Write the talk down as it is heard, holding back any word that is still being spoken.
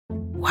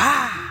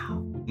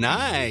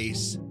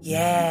Nice.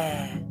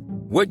 Yeah.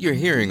 What you're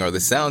hearing are the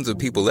sounds of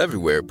people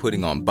everywhere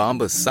putting on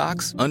Bombas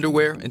socks,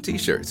 underwear, and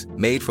T-shirts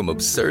made from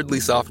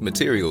absurdly soft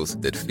materials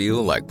that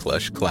feel like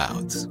plush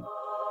clouds.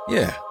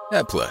 Yeah,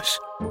 that plush.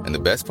 And the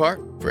best part?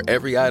 For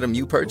every item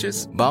you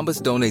purchase,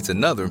 Bombas donates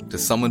another to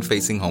someone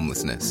facing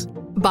homelessness.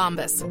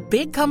 Bombas.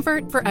 Big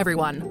comfort for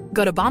everyone.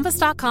 Go to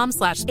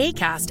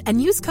bombas.com/ACAST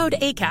and use code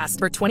ACAST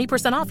for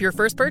 20% off your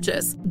first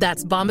purchase.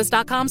 That's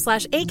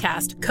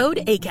bombas.com/ACAST. Code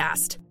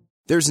ACAST.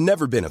 There's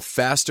never been a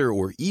faster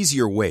or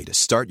easier way to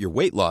start your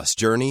weight loss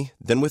journey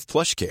than with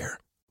PlushCare.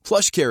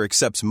 PlushCare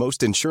accepts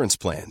most insurance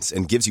plans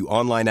and gives you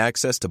online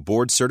access to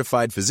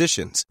board-certified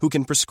physicians who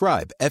can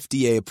prescribe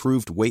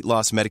FDA-approved weight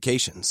loss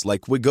medications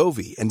like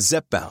Wegovy and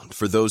Zepbound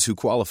for those who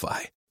qualify.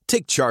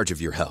 Take charge of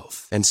your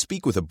health and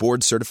speak with a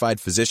board-certified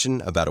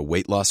physician about a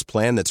weight loss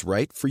plan that's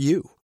right for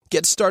you.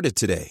 Get started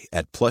today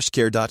at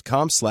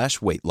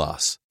plushcare.com/weight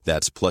loss.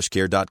 That's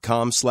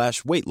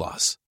plushcare.com/weight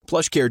loss.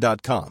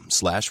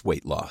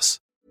 plushcare.com/weight loss.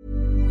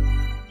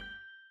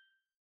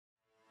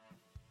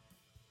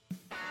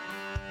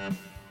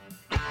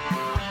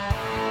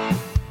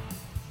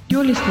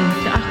 You're listening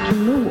to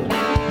Achtung, Millwall,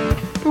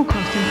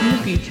 broadcasting from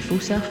the beautiful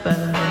South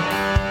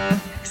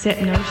Birmingham.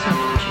 Accept no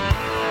substitute.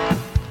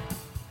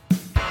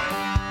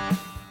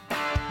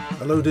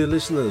 Hello dear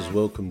listeners,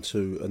 welcome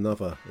to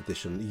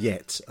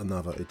yet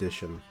another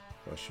edition,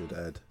 I should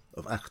add,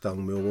 of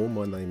Achtung Millwall.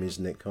 My name is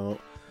Nick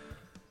Hart.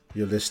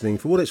 You're listening,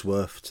 for what it's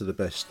worth, to the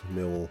best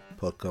Millwall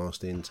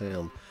podcast in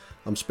town.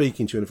 I'm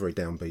speaking to you in a very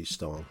downbeat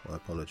style, I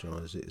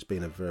apologise. It's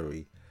been a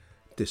very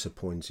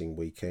disappointing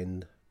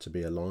weekend to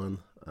be a Lion.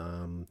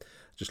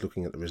 Just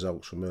looking at the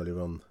results from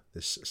earlier on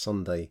this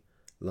Sunday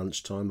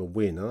lunchtime, a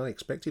win, an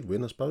unexpected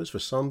win I suppose for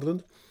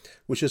Sunderland,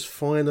 which has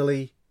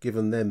finally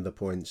given them the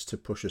points to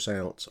push us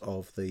out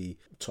of the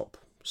top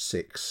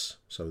 6,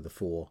 so the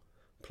 4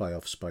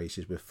 playoff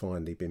spaces. We've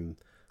finally been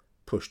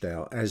pushed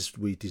out, as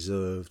we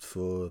deserved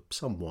for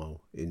some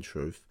while, in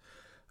truth.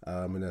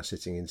 We're now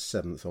sitting in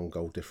 7th on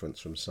goal difference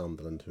from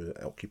Sunderland, who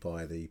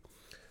occupy the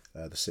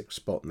 6th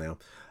spot now.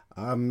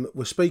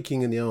 We're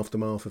speaking in the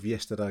aftermath of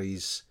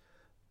yesterday's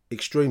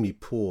extremely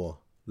poor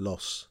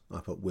loss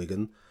up at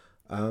Wigan.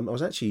 I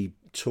was actually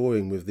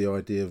toying with the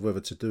idea of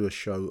whether to do a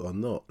show or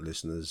not,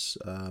 listeners.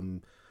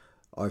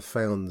 I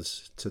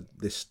found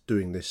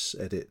doing this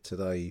edit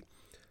today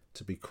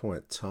to be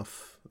quite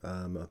tough.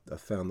 I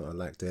found that I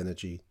lacked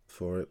energy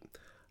for it.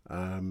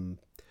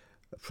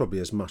 Probably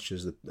as much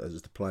as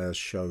the players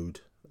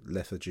showed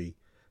lethargy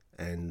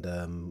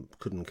and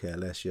couldn't care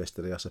less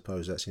yesterday. I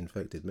suppose that's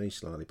infected me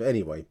slightly. But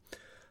anyway,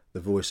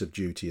 the voice of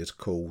duty has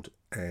called,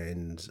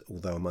 and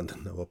although I'm under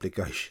no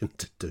obligation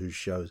to do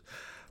shows,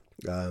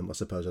 I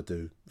suppose I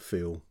do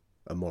feel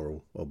a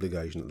moral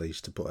obligation at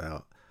least to put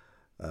out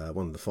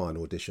one of the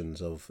final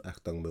editions of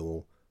Achtung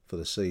Millwall for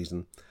the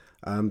season.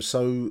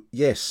 So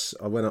yes,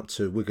 I went up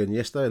to Wigan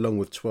yesterday along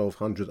with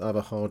 1,200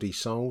 other hardy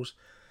souls,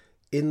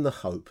 in the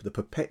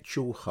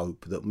perpetual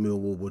hope that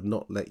Millwall would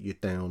not let you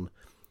down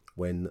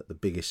when the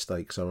biggest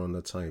stakes are on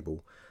the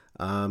table.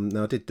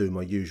 Now I did do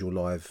my usual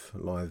live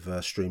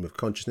stream of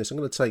consciousness. I'm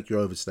going to take you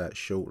over to that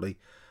shortly.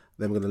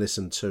 Then we're going to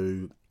listen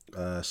to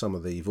some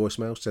of the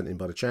voicemails sent in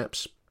by the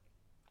chaps.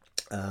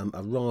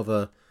 A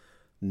rather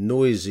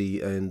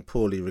noisy and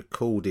poorly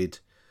recorded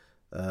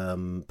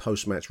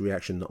post-match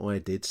reaction that I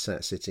did,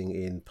 sitting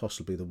in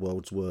possibly the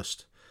world's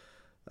worst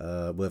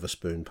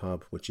Wetherspoon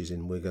pub, which is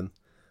in Wigan.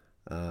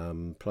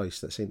 Place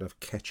that seemed to have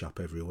ketchup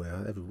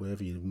everywhere.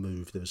 Wherever you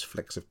moved, there was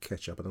flecks of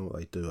ketchup. I don't know what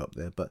they do up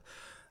there, but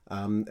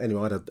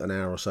anyway, I had an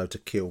hour or so to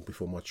kill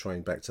before my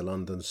train back to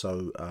London,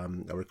 so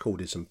I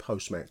recorded some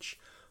post-match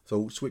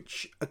thoughts,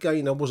 which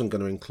again I wasn't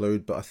going to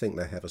include, but I think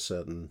they have a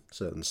certain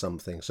je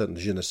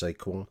ne sais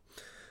quoi.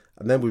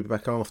 And then we'll be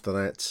back after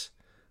that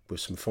with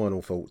some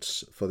final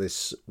thoughts for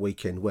this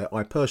weekend, where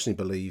I personally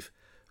believe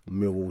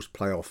Millwall's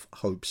playoff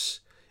hopes,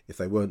 if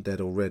they weren't dead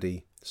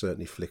already,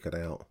 certainly flickered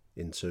out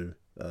into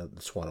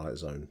the twilight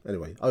zone.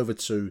 Anyway, over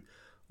to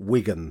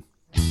Wigan.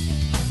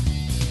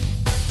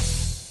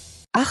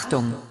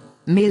 Achtung,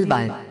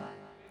 Millwall.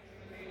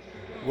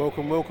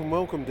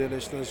 Welcome, dear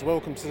listeners.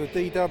 Welcome to the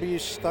DW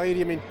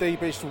Stadium in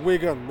deep East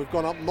Wigan. We've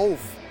gone up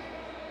north.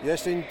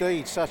 Yes,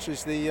 indeed. Such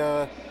is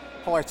the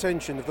high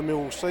tension of the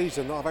Millwall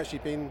season that I've actually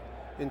been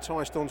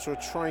enticed onto a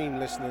train,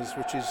 listeners,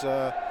 which has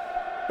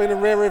been a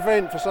rare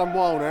event for some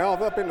while now.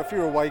 There have been a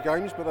few away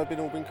games, but they've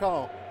all been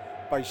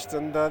car-based,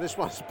 and this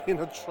one's been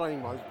a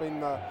train one. It's been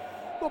not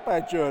a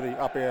bad journey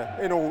up here,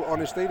 in all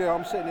honesty.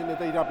 I'm sitting in the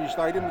DW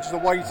Stadium, which is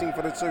awaiting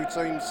for the two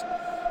teams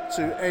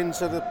to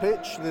enter the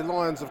pitch. The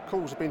Lions, of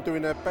course, have been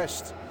doing their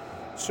best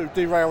to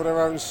derail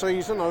their own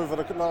season over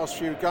the last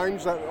few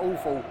games. That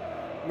awful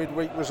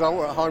midweek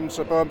result at home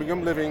to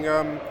Birmingham, living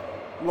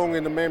long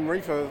in the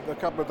memory for a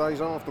couple of days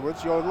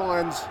afterwards. Your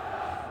Lions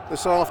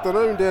this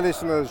afternoon, dear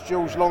listeners: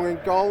 Jules Long in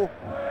goal,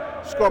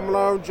 Scott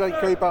Malone, Jake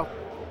Cooper,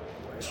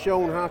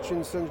 Sean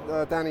Hutchinson,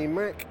 Danny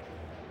Mack.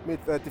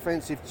 Mid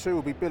defensive two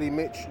will be Billy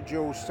Mitch,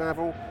 Jules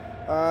Saville.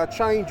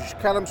 Change,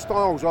 Callum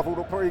Styles, I thought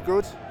looked pretty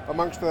good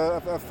amongst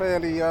a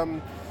fairly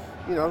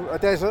a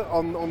desert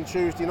on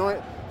Tuesday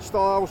night.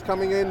 Styles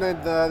coming in,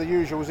 and the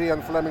usual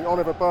Ian Fleming.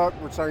 Oliver Burke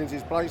retains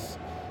his place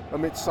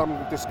amidst some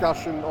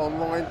discussion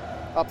online.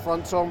 Up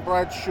front, Tom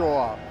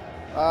Bradshaw.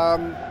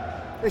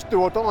 It's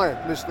do or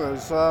die,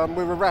 listeners.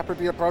 We were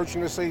rapidly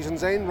approaching the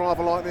season's end,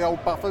 rather like the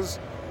old buffers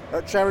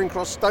at Charing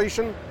Cross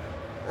Station,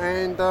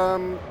 and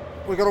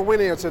we've got a win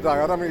here today.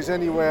 I don't think there's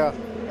anywhere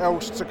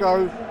else to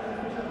go.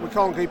 We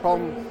can't keep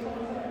on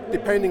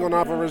depending on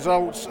other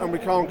results, and we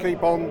can't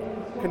keep on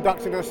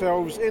conducting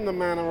ourselves in the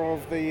manner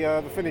of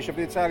the finish of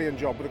the Italian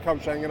job with the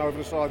coach hanging over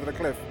the side of the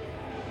cliff.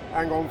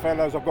 Hang on,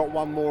 fellas, I've got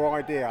one more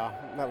idea.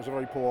 That was a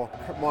very poor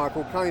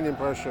Michael Caine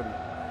impression.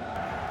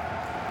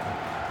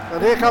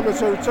 And here come the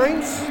two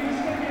teams.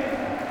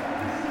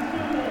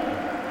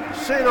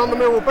 Sitting on the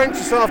Millwall bench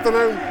this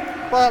afternoon,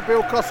 Bart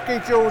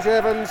Bielkowski, George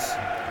Evans,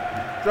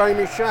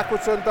 Jamie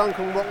Shackleton,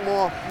 Duncan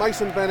Rockmore,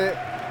 Mason Bennett,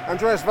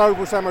 Andreas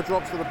Vogelshammer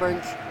drops to the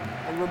bench,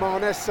 and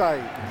Roman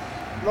Esse.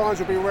 Lions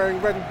will be wearing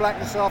red and black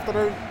this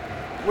afternoon.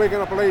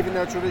 Wigan, I believe, in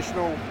their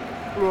traditional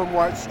blue and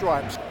white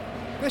stripes.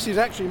 This is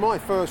actually my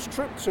first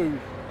trip to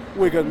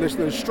Wigan,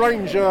 listeners.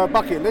 Strange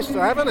bucket list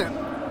to have, isn't it?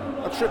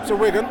 A trip to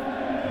Wigan.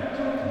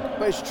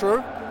 But it's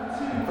true.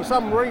 For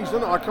some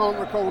reason, I can't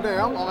recall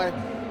now, I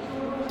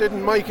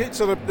didn't make it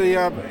to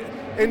the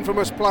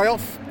infamous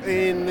playoff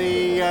in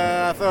the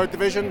 3rd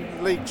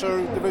Division, League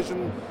 2,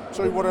 Division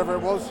 2, whatever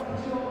it was,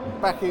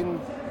 back in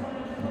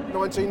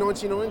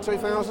 1999,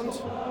 2000.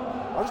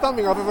 I just don't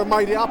think I've ever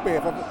made it up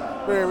here for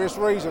various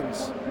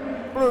reasons.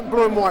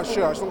 Blue and white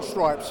shirts, not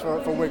stripes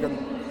for Wigan.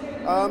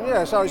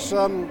 So it's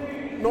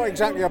not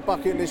exactly a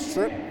bucket list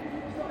trip,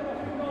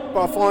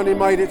 but I finally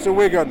made it to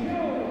Wigan.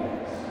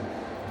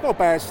 Not a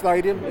bad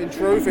stadium, in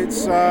truth.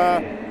 It's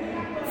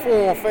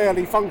 4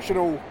 fairly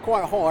functional,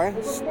 quite high,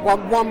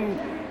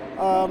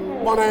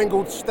 one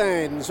angled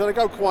stand, so they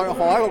go quite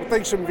high. I've got a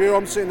decent view.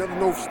 I'm sitting at the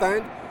north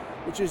stand,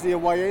 which is the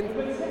away end.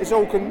 It's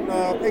all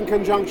in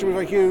conjunction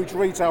with a huge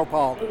retail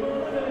park.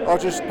 I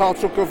just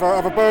partook of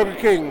a Burger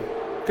King,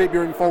 keep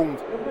you informed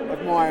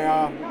of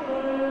my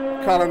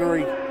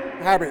culinary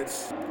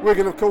habits.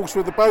 Wigan, of course,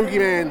 with the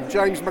bogeyman,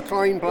 James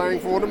McLean, playing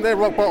for them. They're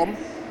rock bottom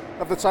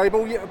of the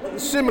table,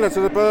 similar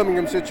to the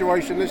Birmingham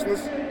situation,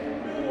 listeners.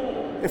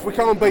 If we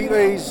can't beat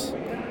these,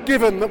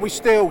 given that we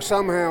still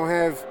somehow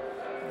have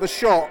the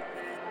shot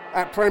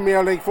at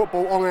Premier League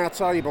football on our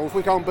table, if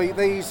we can't beat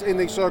these in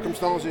these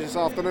circumstances this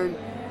afternoon,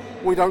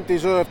 we don't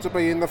deserve to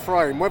be in the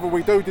frame. Whether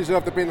we do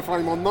deserve to be in the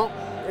frame or not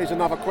is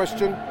another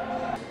question.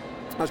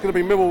 It's going to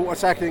be Millwall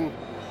attacking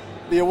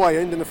the away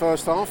end in the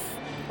first half.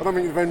 I don't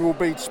think the Venerable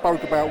Bede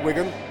spoke about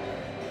Wigan.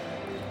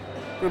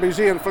 It's going to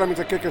be Ian Fleming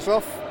to kick us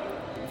off.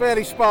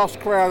 Fairly sparse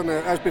crowd in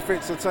there, as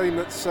befits a team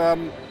that's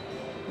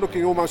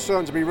looking almost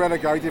certain to be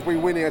relegated. If we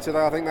win here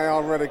today, I think they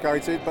are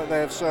relegated, but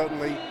they're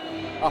certainly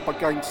up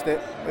against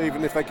it.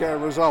 Even if they get a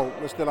result,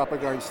 they're still up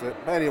against it.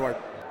 But anyway.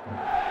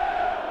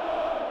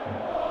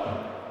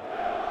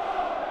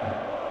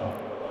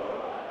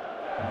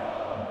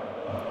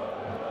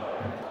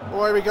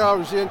 Away we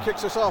go, Ian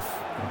kicks us off.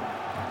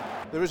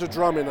 There is a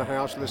drum in the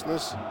house,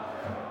 listeners.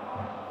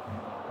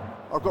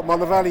 I've got my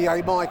Lavalier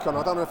mic on.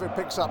 I don't know if it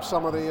picks up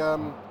some of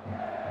the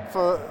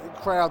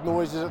crowd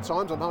noises at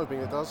times. I'm hoping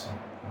it does.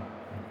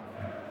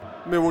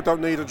 Millwall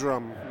don't need a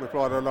drum,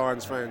 reply the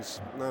Lions fans.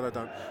 No, they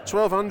don't.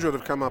 1,200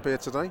 have come up here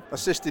today,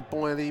 assisted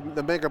by the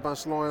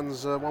Megabus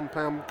Lions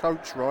 £1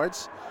 coach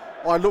rides.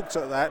 I looked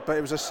at that, but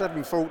it was a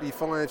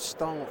 7:45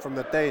 start from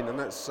the Den, and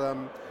that's a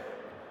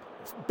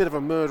bit of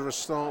a murderous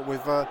start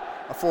with a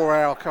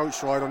 4-hour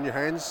coach ride on your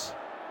hands.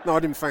 No, I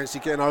didn't fancy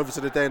getting over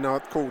to the Den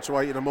at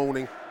 7:45 in the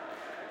morning,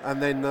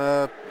 and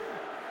then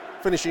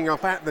finishing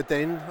up at the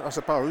Den, I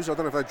suppose. I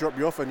don't know if they drop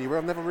you off anywhere.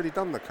 I've never really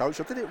done the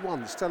coach. I did it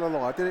once, tell a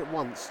lie. I did it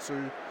once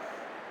to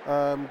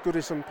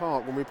Goodison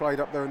Park when we played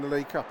up there in the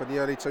League Cup in the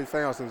early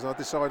 2000s. I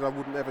decided I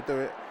wouldn't ever do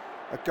it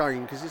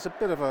again because it's a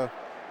bit of a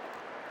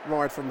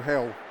ride from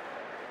hell.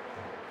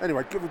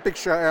 Anyway, give a big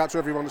shout out to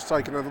everyone that's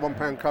taken the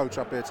 £1 coach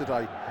up here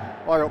today.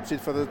 I opted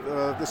for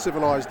the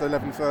civilised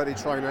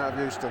 11:30 train out of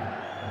Euston.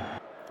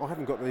 I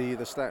haven't got the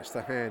stats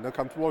to hand. I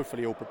come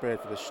woefully all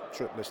prepared for this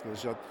trip,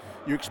 listeners.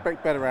 You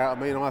expect better out of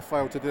me, and I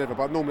failed to deliver,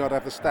 but normally I'd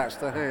have the stats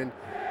to hand.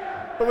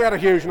 But we had a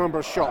huge number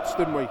of shots,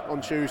 didn't we, on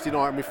Tuesday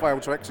night, and we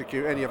failed to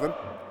execute any of them.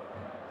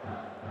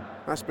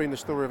 That's been the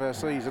story of our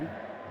season.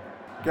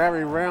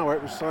 Gary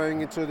Rowett was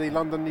saying to the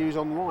London News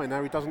Online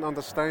how he doesn't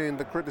understand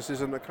the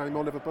criticism that came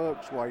Oliver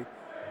Burke's way.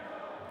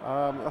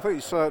 I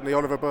think certainly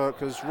Oliver Burke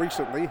has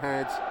recently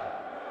had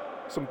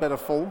some better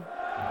form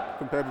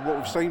compared with what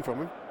we've seen from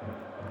him.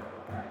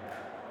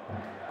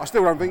 I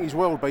still don't think he's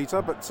world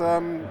beater, but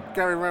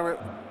Gary Rowett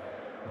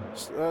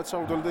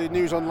told the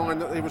News Online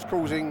that he was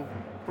causing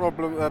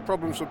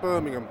problems for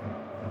Birmingham.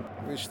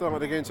 He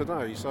started again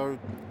today, so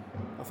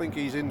I think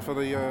he's in for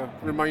the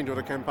remainder of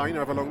the campaign,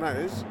 however long that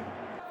is.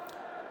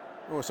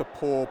 Oh, it's a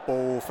poor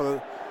ball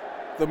for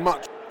the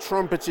much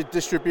trumpeted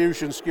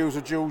distribution skills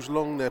of Jules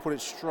Long there. Put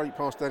it straight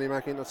past Danny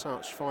Mack into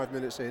touch, 5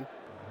 minutes in.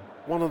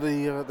 One of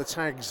the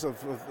tags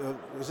of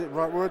is it the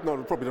right word? No,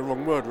 probably the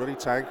wrong word really,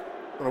 tag.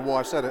 I don't know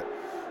why I said it.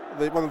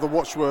 one of the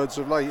watchwords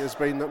of late has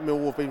been that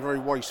Millwall have been very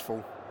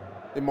wasteful,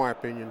 in my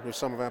opinion, with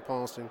some of our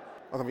passing.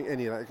 I don't think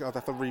any of that. I'd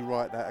have to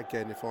rewrite that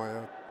again if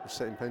I was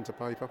setting pen to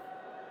paper.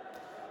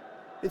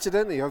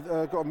 Incidentally, I've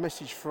got a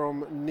message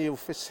from Neil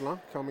Fissler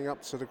coming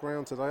up to the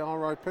ground today.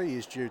 RIP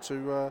is due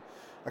to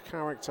a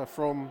character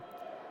from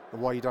the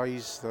Way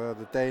Days, the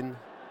Den,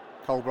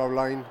 Coldblow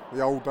Lane,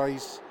 the old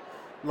days,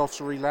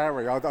 Lottery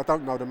Larry. I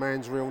don't know the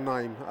man's real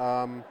name.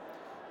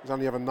 He's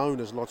only ever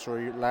known as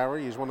Lottery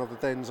Larry. He's one of the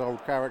Den's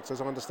old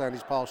characters. I understand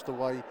he's passed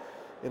away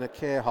in a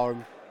care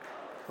home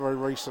very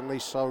recently,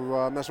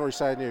 so that's very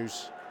sad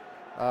news.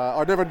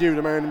 I never knew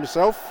the man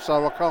himself,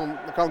 so I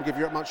can't give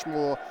you much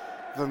more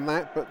than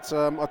that, but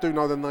I do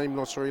know the name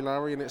Lottery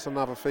Larry, and it's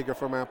another figure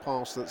from our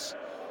past that's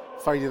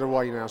faded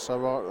away now, so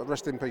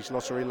rest in peace,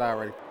 Lottery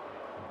Larry.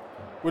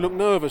 We look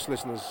nervous,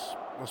 listeners.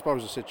 I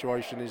suppose the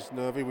situation is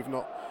nervy. We've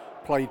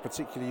not played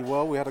particularly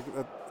well. We had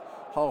a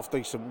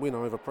half-decent win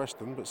over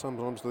Preston, but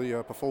sometimes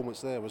the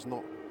performance there was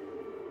not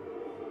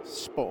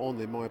spot on,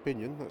 in my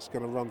opinion. That's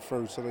going to run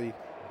through to the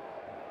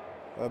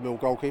Mill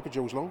goalkeeper,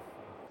 Jules Long.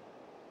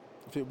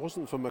 If it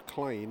wasn't for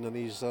McLean and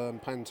his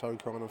panto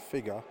kind of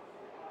figure,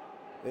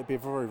 it'd be a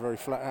very, very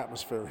flat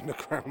atmosphere in the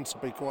ground, to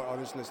be quite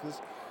honest,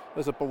 listeners.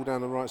 There's a ball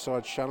down the right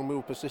side channel. We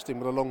were persisting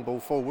with a long ball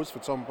forwards for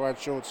Tom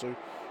Bradshaw to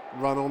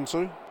run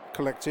onto.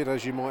 Collected,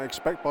 as you might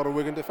expect, by the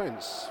Wigan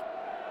defence.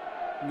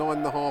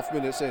 9.5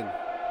 minutes in.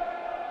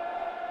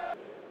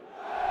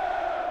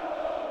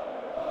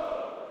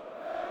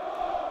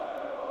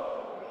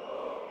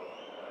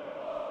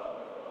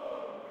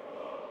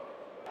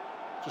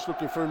 Just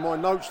looking through my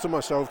notes to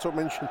myself to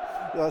mention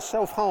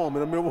self-harm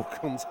in a Millwall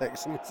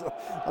context.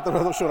 I don't know,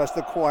 I'm not sure that's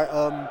the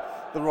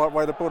right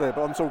way to put it,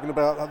 but I'm talking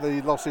about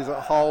the losses at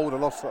Hull, the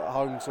loss at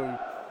home to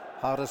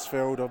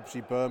Huddersfield,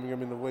 obviously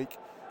Birmingham in the week.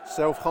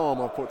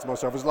 Self-harm, I've put to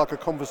myself, is like a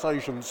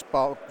conversation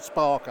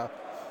sparker.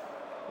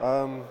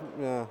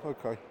 Yeah,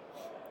 okay.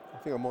 I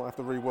think I might have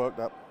to rework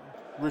that.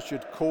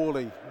 Richard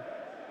Corley,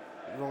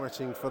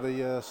 writing for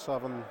the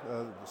South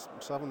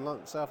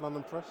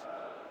London Press,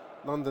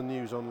 London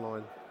News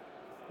Online,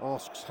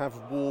 asks, have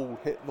Wall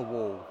hit the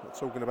wall? We're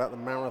talking about the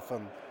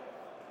marathon.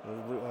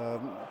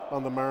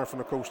 London Marathon,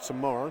 of course,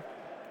 tomorrow.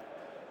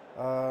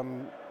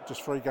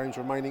 Just 3 games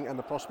remaining, and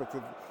the prospect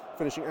of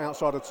finishing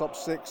outside the top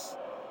 6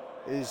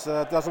 is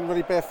doesn't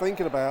really bear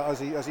thinking about, as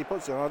he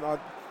puts it. I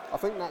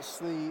think that's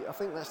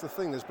the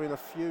thing. There's been a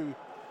few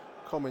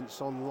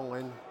comments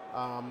online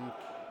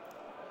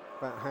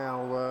about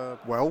how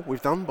well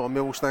we've done by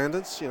Mill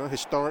standards. You know,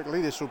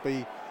 historically, this will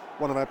be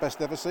one of our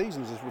best ever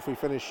seasons if we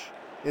finish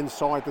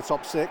inside the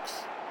top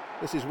 6.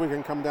 This is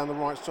Wigan come down the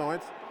right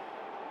side.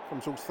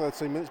 Comes all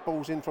 13 minutes.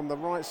 Ball's in from the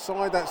right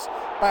side. That's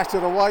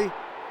battered away.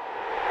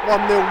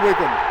 1-0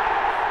 Wigan.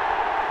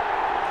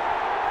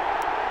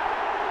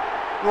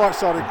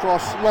 Right-sided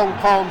cross. Long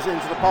palms it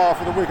into the path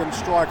of the Wigan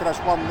striker. That's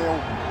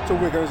 1-0 to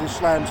Wigan as he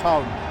slams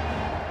home.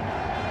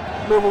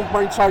 Millwall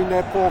maintain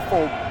their poor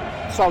form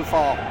so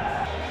far.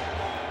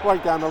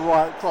 Break down the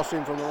right. Cross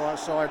in from the right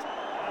side.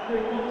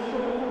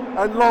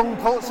 And Long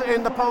puts it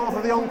in the path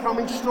of the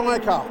oncoming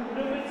striker.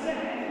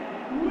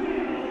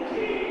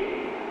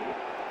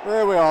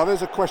 There we are,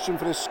 there's a question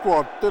for this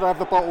squad. Do they have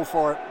the bottle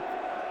for it?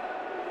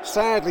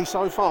 Sadly,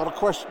 so far, the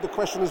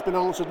question has been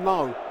answered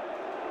no.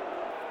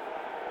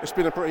 It's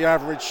been a pretty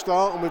average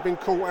start, and we've been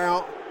caught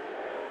out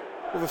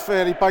with a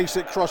fairly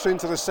basic cross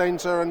into the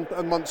centre,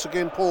 and once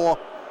again poor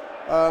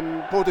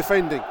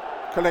defending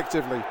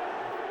collectively.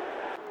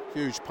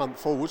 Huge punt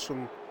forwards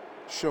from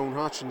Sean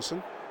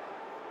Hutchinson.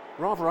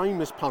 Rather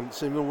aimless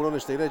punts, in all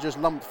honesty. They're just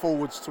lumped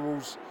forwards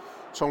towards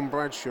Tom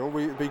Bradshaw.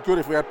 It'd be good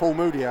if we had Paul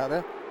Moody out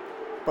there,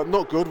 but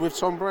not good with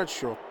Tom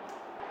Bradshaw.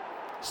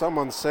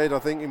 Someone said, I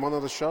think in one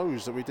of the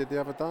shows that we did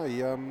the other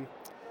day,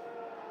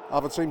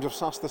 other teams have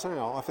sussed us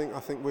out. I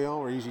think we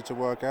are easy to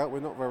work out. We're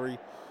not very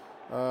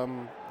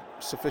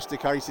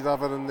sophisticated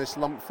other than this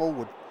lump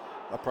forward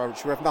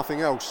approach. We have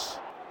nothing else.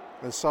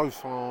 And so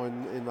far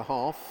in the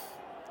half,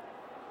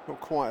 not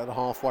quite at the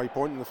halfway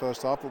point in the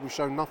first half, but we've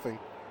shown nothing.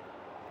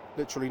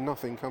 Literally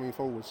nothing coming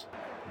forwards.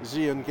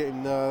 Zian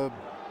getting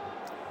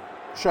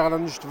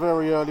challenged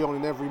very early on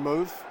in every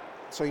move.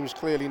 Teams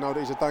clearly know that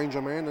he's a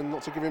danger man and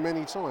not to give him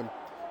any time.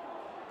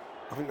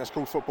 I think that's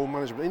called football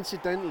management.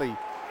 Incidentally,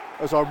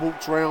 as I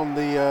walked around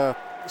the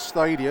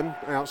stadium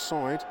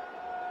outside,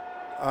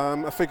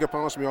 a figure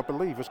passed me, I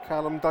believe, was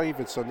Callum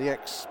Davidson, the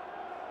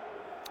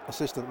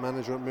ex-assistant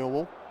manager at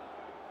Millwall,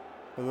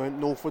 who went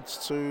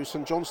northwards to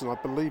St Johnstone.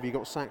 I believe he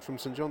got sacked from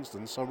St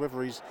Johnstone, so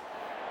whether he's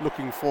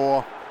looking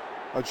for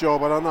a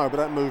job, I don't know, but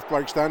that move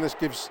breaks down. This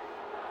gives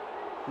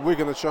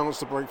Wigan a chance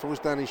to break forwards.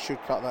 Danny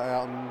should cut that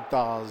out and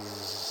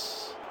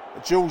does.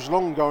 Jules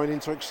Long going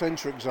into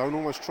eccentric zone,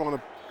 almost trying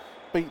to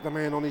beat the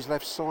man on his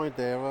left side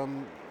there.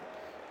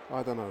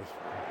 I don't know.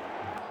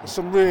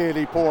 Some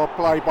really poor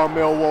play by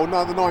Millwall.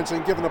 No, the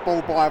 19 given the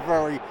ball by a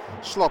very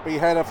sloppy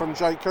header from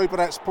Jake Cooper.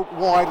 That's put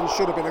wide and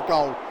should have been a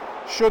goal.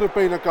 Should have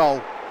been a goal.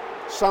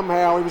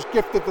 Somehow he was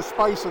gifted the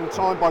space and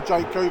time by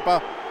Jake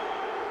Cooper.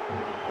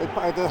 They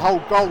had the whole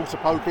goal to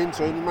poke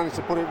into and he managed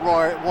to put it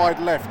right wide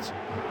left.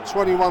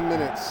 21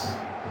 minutes,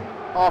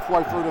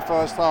 halfway through the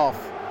first half.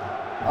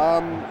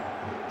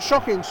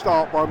 Shocking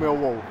start by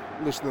Millwall,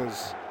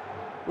 listeners.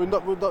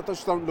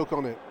 Just don't look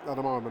on it at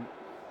the moment.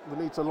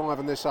 We need to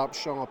liven this up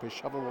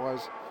sharpish,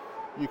 otherwise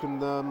you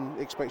can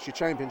expect your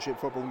Championship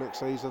football next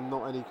season,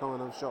 not any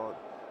kind of shot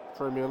at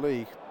Premier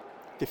League.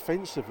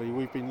 Defensively,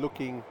 we've been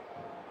looking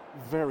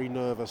very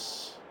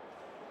nervous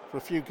for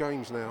a few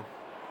games now,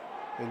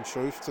 in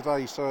truth.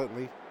 Today,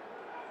 certainly.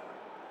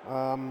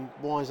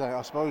 Why is that?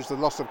 I suppose the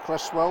loss of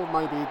Cresswell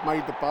maybe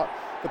made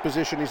the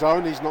position his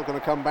own. He's not going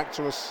to come back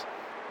to us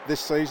this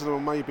season, or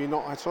maybe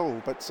not at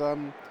all. But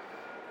the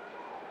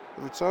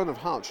return of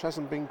Hutch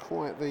hasn't been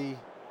quite the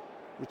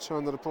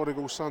return of the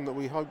prodigal son that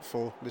we hoped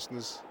for,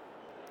 listeners.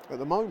 At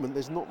the moment,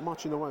 there's not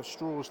much in the way of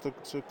straws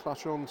to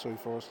clutch on to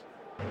for us.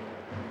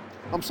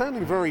 I'm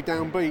sounding very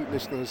downbeat,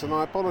 listeners, and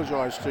I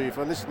apologise to you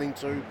for listening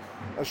to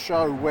a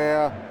show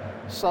where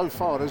so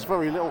far there's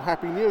very little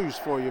happy news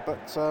for you, but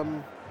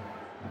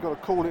you've got to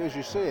call it as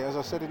you see it. As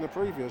I said in the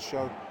previous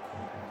show,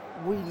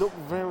 we look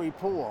very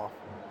poor,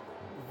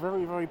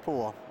 very, very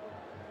poor.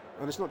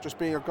 And it's not just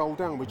being a goal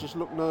down, we just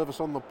look nervous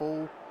on the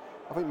ball.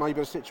 I think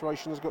maybe the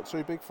situation has got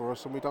too big for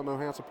us and we don't know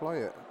how to play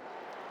it.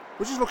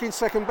 We're just looking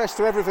second best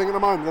to everything at the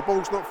moment. The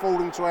ball's not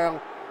falling to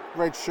our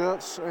red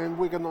shirts, and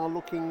Wigan are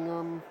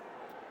looking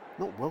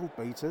not world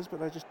beaters, but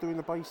they're just doing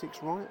the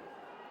basics right.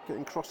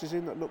 Getting crosses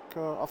in that look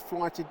are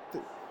flighted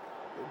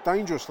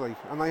dangerously,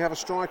 and they have a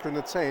striker in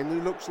the 10 who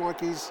looks like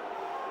he's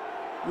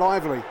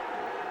lively.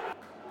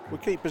 We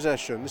keep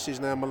possession. This is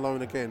now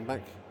Malone again,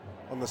 back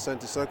on the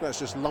centre circle. That's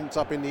just lumped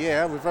up in the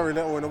air with very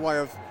little in the way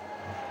of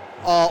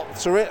art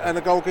to it, and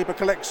the goalkeeper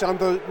collects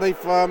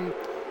underneath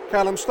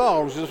Callum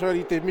Stiles, who's a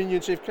very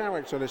diminutive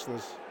character,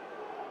 listeners.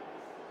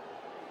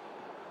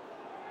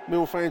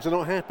 Mill fans are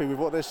not happy with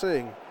what they're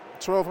seeing.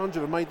 1,200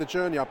 have made the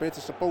journey up here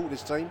to support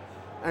this team,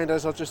 and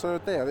as I just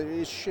heard there, it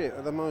is shit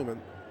at the moment.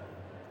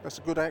 That's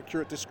a good,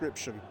 accurate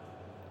description.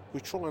 We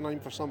try and aim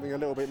for something a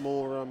little bit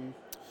more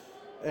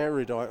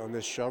erudite on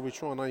this show. We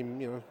try and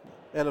aim,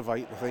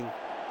 elevate the thing.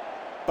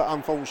 But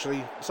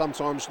unfortunately,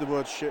 sometimes the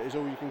word shit is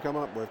all you can come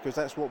up with, because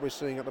that's what we're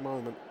seeing at the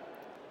moment.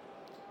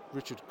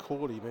 Richard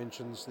Corley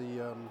mentions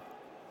the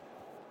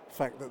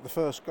fact that the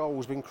first goal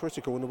has been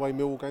critical in the way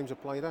Millwall games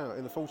have played out.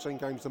 In the 14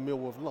 games the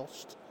Millwall have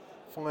lost,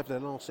 5 of their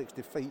last 6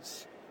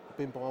 defeats have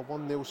been by a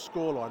 1-0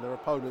 scoreline. Their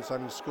opponents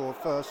having scored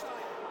first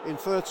in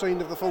 13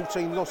 of the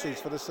 14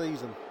 losses for the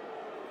season.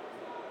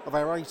 Of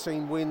our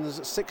 18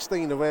 wins,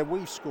 16 are where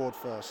we've scored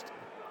first.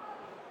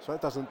 So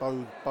that doesn't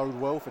bode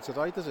well for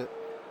today, does it?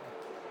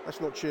 That's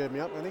not cheered me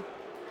up any,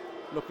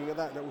 looking at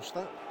that little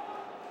stat.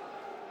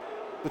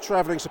 The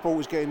travelling support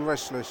is getting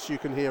restless. You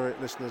can hear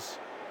it, listeners.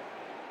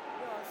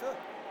 Right, sir.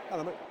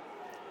 Hello, mate.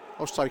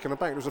 I was taken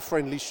aback. It was a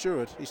friendly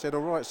steward. He said,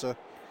 "All right, sir."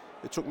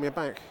 It took me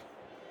aback.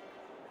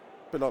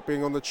 A bit like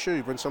being on the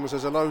tube when someone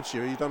says hello to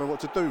you, you don't know what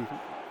to do.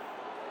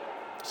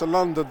 It's a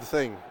London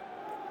thing.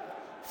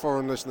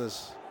 Foreign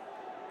listeners.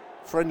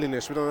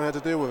 Friendliness, we don't know how to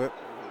deal with it.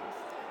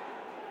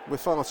 We're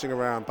farting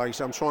around,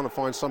 basically. I'm trying to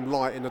find some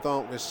light in the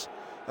darkness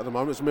at the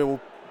moment as Millwall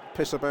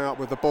piss about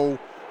with the ball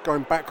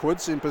going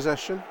backwards in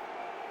possession.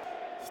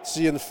 It's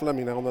Ian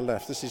Fleming now on the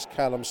left. This is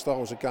Callum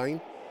Stiles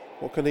again.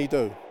 What can he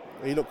do?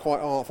 He looked quite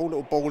artful.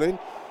 Little ball in.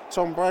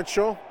 Tom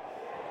Bradshaw.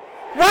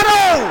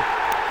 1-0!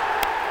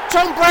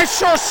 Tom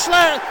Bradshaw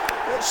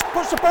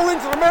puts the ball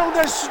into the middle.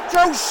 There's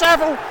Joe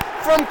Saville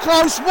from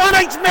close.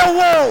 1-8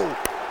 Millwall.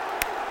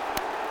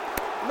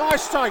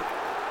 Nice take.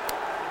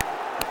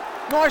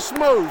 Nice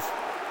move.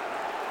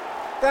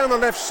 Down the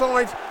left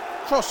side.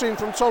 Crossing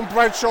from Tom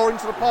Bradshaw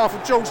into the path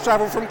of George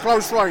Saville from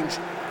close range.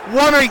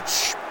 1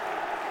 each.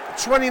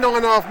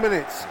 29.5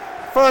 minutes.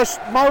 First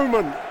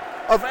moment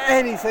of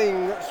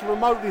anything that's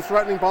remotely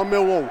threatening by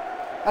Millwall.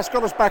 That's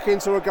got us back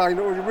into a game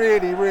that we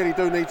really, really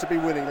do need to be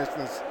winning,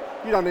 listeners.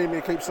 You don't need me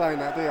to keep saying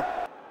that, do you?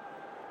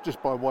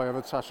 Just by way of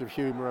a touch of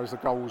humour as the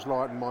goals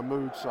lighten my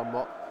mood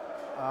somewhat.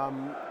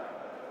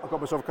 I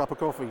got myself a cup of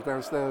coffee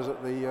downstairs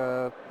at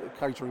the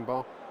catering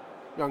bar.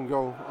 Young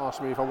girl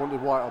asked me if I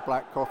wanted white or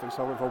black coffee,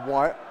 so I went for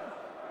white.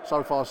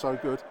 So far, so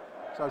good.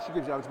 So she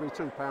gives it over to me,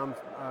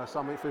 £2,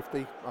 something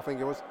 50, I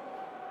think it was.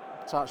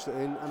 Touched it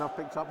in, and I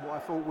picked up what I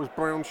thought was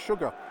brown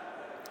sugar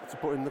to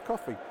put in the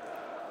coffee.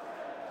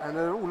 And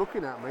they're all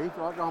looking at me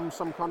like I'm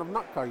some kind of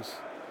nutcase.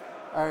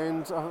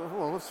 And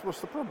well,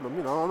 what's the problem?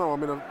 I know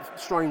I'm in a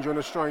stranger in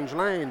a strange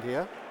land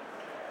here.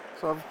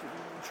 So I've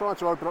tried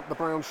to open up the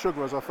brown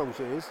sugar as I thought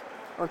it is.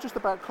 I just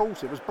about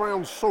caught it. It was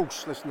brown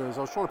sauce, listeners.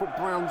 I was trying to put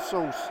brown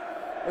sauce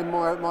in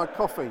my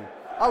coffee.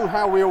 Oh,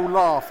 how we all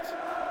laughed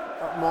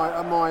at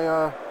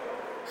my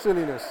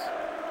silliness.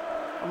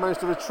 I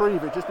managed to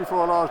retrieve it just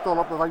before a large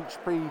dollop of faux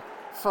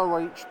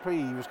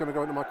HP was going to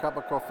go into my cup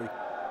of coffee.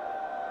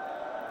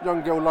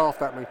 Young girl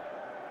laughed at me.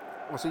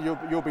 I said,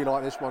 you'll be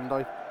like this one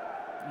day.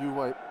 You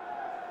wait.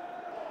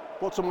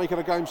 What to make of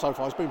the game so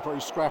far? It's been a pretty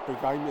scrappy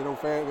game, in all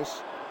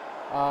fairness.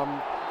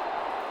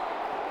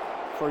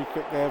 Free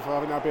kick there for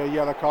having that be a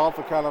yellow card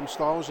for Callum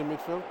Stiles in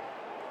midfield.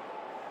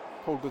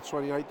 pulled the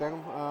 28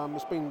 down.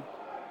 It's been,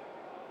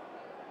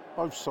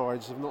 both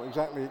sides have not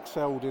exactly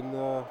excelled in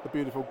the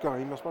beautiful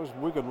game. I suppose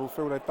Wigan will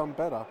feel they've done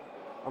better,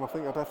 and I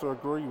think I'd have to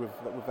agree with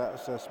that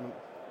assessment.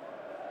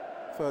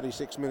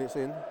 36 minutes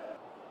in.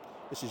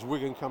 This is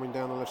Wigan coming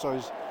down the left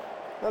side.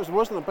 That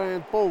wasn't a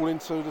bad ball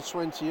into the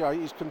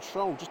 28. He's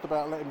controlled, just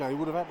about let him know. He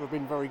would have had to have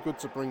been very good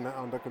to bring that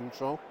under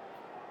control.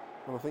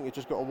 And I think it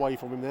just got away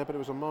from him there, but it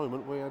was a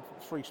moment we had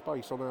free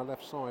space on our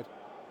left side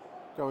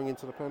going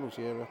into the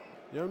penalty area.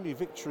 The only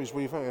victories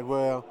we've had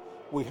where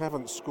we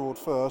haven't scored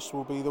first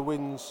will be the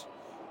wins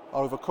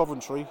over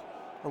Coventry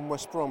and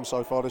West Brom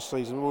so far this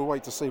season. We'll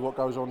wait to see what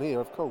goes on here,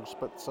 of course,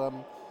 but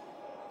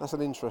that's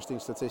an interesting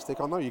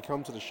statistic. I know you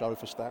come to the show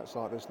for stats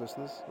like this,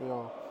 listeners.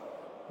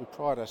 We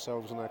pride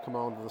ourselves on our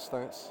command of the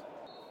stats.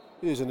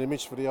 Here's an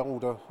image for the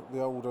older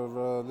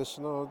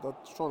listener. I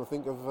was trying to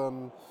think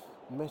of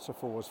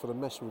metaphors for the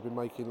mess we've been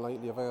making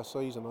lately of our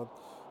season.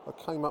 I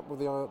came up with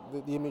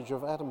the image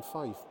of Adam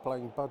Faith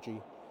playing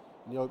Budgie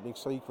in the opening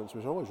sequence,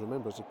 which I always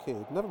remember as a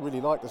kid. Never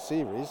really liked the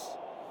series,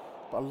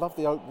 but I love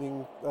the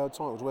opening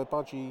titles where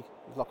Budgie,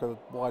 like a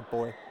wide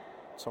boy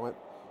type,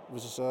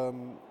 was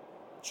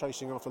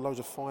chasing after loads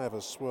of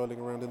fivers swirling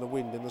around in the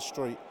wind in the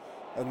street,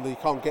 and he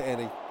can't get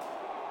any.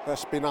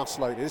 That's been us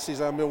lately. This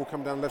is our Millwall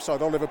coming down the left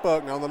side. Oliver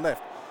Burke now on the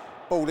left.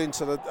 Ball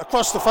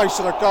across the face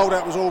of the goal.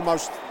 That was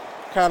almost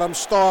Callum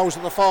Styles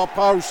at the far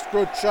post.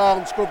 Good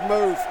chance, good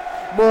move.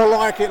 More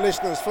like it,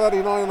 listeners.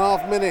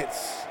 39.5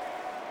 minutes.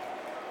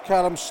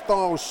 Callum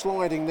Styles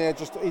sliding there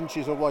just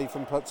inches away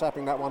from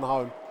tapping that one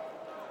home.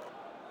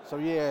 So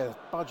yeah,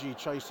 Budgie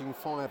chasing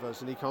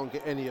fivers and he can't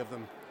get any of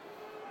them.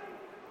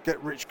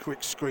 Get rich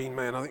quick screen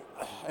man, I think.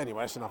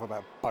 Anyway, that's enough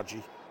about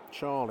Budgie.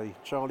 Charlie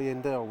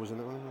Endell,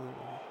 wasn't it?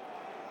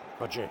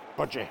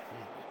 Budgie.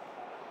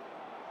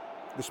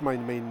 This may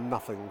mean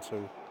nothing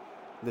to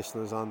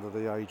listeners under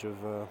the age of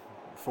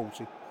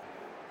 40.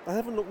 They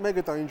haven't looked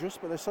mega dangerous,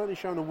 but they've certainly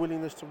shown a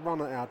willingness to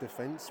run at our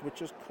defence, which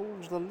has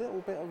caused a little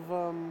bit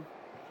of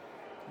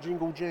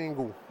jingle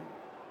jangle,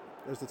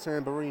 as the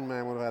tambourine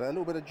man would have had. A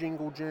little bit of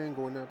jingle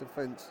jangle in our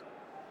defence.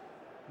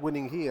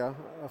 Winning here,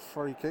 a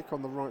free kick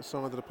on the right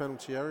side of the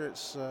penalty area.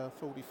 It's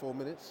 44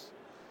 minutes,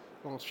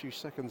 last few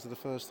seconds of the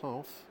first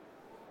half.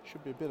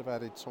 Should be a bit of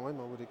added time,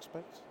 I would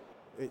expect.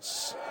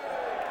 It's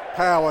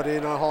powered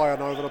in high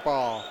and over the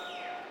bar.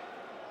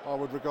 I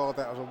would regard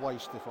that as a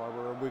waste if I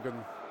were a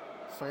Wigan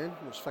fan,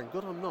 which thank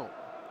God I'm not.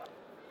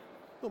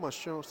 Not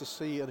much chance to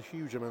see a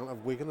huge amount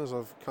of Wigan as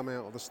I've come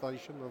out of the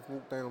station. I've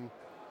walked down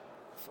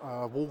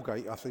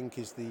Wallgate, I think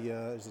is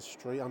the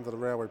street under the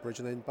railway bridge,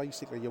 and then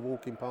basically you're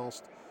walking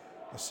past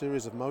a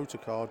series of motor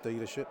car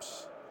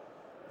dealerships,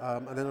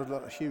 and then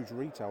a huge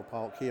retail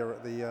park here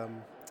at the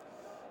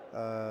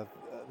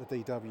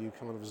DW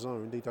kind of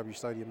zone, DW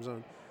Stadium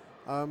zone.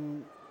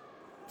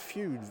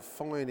 Few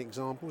fine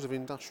examples of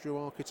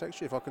industrial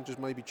architecture, if I can just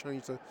maybe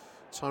change the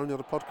tone of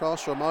the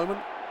podcast for a moment.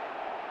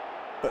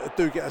 But I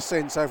do get a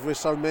sense, as with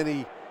so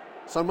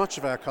much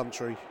of our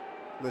country,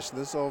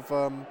 listeners, of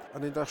an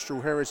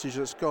industrial heritage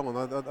that's gone.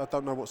 I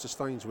don't know what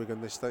sustains Wigan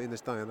in this day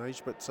and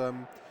age, but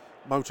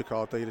motor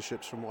car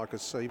dealerships, from what I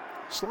could see.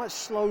 Slight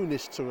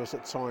slowness to us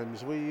at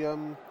times. We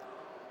don't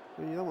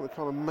want the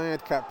kind of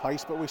madcap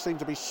pace, but we seem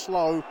to be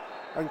slow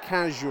and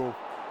casual.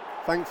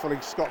 Thankfully,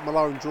 Scott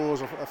Malone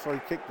draws a free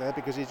kick there,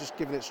 because he's just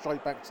given it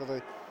straight back to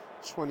the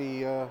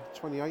 28, I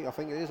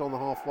think it is, on the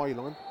halfway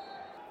line.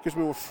 Gives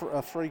me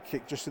a free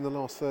kick just in the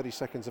last 30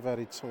 seconds of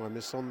added time.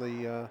 It's on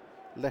the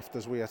left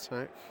as we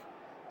attack.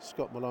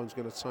 Scott Malone's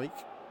going to take.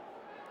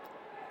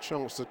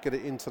 Chance to get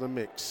it into the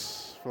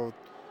mix for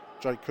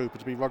Jake Cooper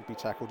to be rugby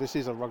tackled. This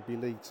is a rugby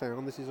league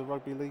town. This is a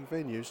rugby league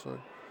venue, so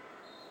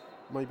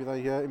maybe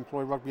they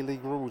employ rugby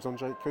league rules on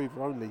Jake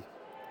Cooper only.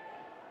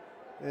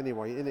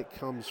 Anyway, in it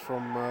comes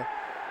from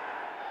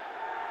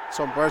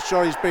Tom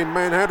Bradshaw. He's been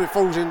manhandled. It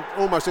falls in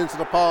almost into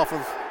the path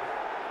of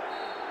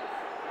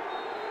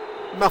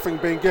nothing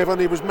being given.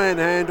 He was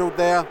manhandled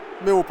there.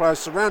 Millwall players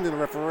surrounding the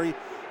referee,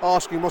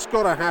 asking what's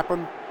got to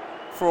happen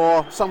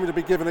for something to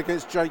be given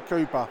against Jake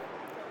Cooper.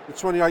 The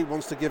 28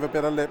 wants to give a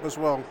bit of lip as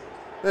well.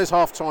 There's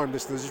half time,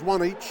 listeners. It's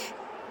one each.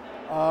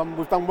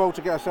 We've done well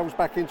to get ourselves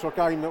back into a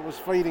game that was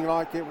feeling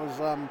like it was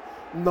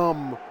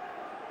numb.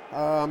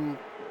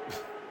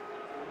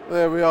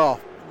 There we are,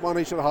 one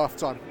each at half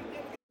time.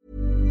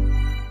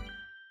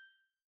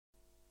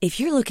 If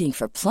you're looking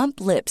for plump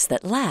lips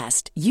that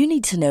last, you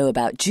need to know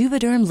about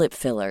Juvederm lip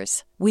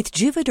fillers. With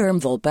Juvederm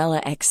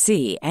Volbella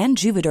XC and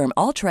Juvederm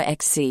Ultra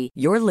XC,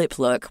 your lip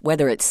look,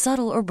 whether it's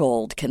subtle or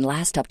bold, can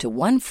last up to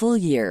 1 full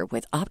year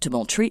with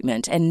optimal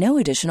treatment and no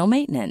additional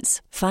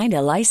maintenance. Find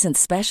a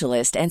licensed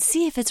specialist and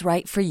see if it's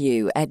right for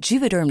you at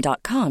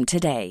Juvederm.com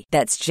today.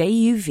 That's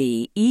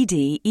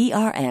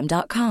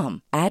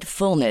JUVEDERM.com. Add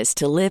fullness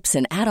to lips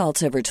in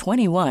adults over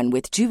 21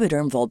 with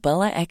Juvederm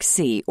Volbella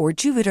XC or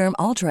Juvederm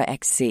Ultra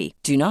XC.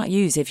 Do not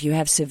use if you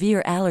have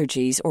severe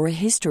allergies or a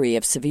history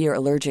of severe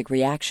allergic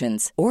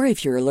reactions, or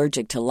if you're you're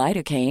allergic to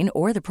lidocaine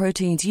or the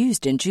proteins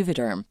used in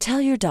Juvederm. Tell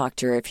your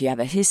doctor if you have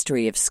a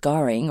history of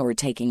scarring or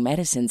taking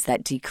medicines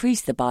that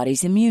decrease the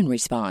body's immune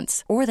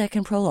response or that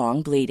can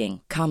prolong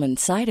bleeding. Common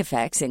side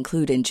effects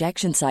include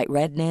injection site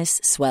redness,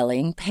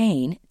 swelling,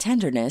 pain,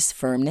 tenderness,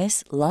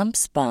 firmness,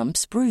 lumps,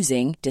 bumps,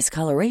 bruising,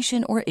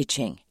 discoloration, or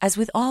itching. As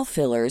with all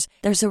fillers,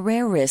 there's a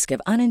rare risk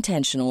of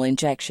unintentional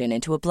injection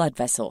into a blood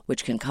vessel,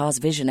 which can cause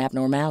vision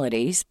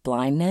abnormalities,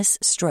 blindness,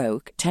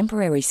 stroke,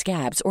 temporary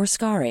scabs, or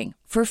scarring.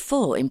 For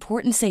full,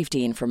 important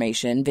safety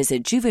information,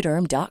 visit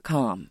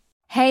Juvederm.com.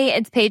 Hey,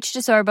 it's Paige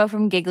DeSorbo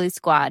from Giggly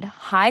Squad.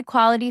 High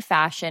quality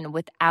fashion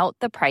without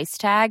the price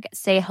tag.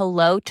 Say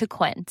hello to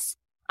Quince.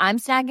 I'm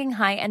snagging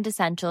high-end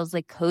essentials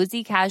like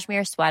cozy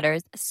cashmere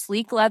sweaters,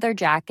 sleek leather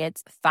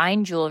jackets,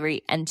 fine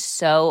jewelry, and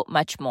so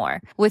much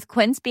more. With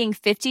Quince being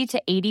 50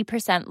 to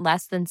 80%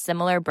 less than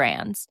similar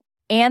brands.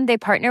 And they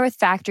partner with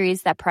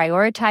factories that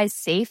prioritize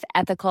safe,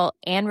 ethical,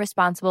 and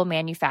responsible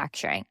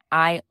manufacturing.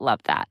 I love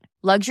that.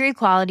 Luxury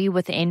quality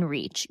within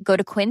reach. Go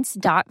to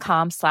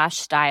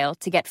quince.com/style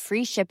to get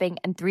free shipping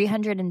and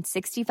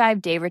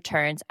 365-day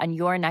returns on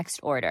your next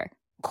order.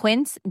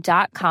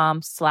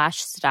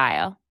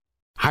 Quince.com/style.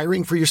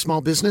 Hiring for your small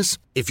business?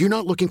 If you're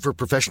not looking for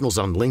professionals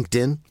on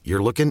LinkedIn,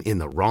 you're looking in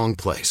the wrong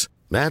place.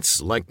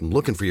 That's like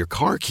looking for your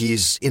car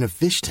keys in a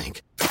fish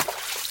tank.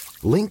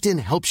 LinkedIn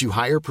helps you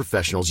hire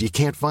professionals you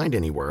can't find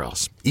anywhere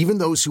else, even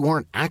those who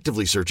aren't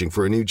actively searching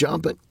for a new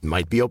job but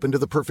might be open to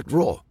the perfect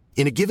role.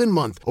 In a given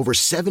month, over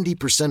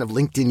 70% of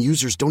LinkedIn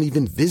users don't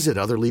even visit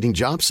other leading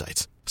job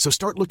sites. So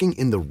start looking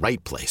in the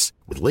right place.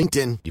 With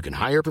LinkedIn, you can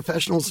hire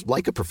professionals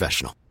like a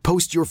professional.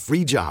 Post your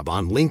free job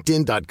on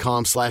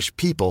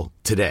linkedin.com/people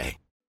today.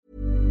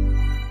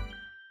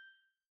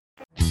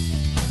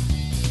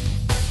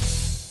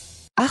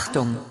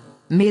 Achtung,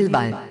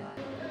 Millwall.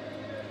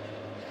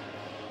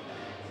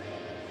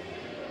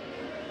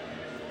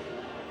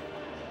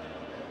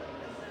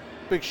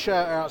 Big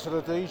shout out to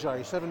the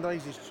DJ, 7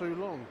 Days is Too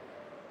Long,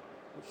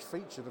 which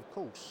featured, of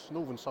course,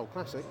 Northern Soul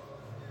Classic.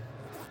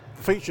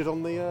 Featured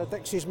on the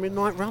Dexys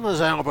Midnight Runners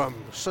album,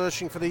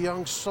 Searching for the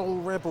Young Soul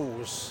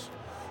Rebels.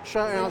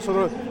 Shout out to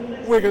the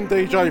Wigan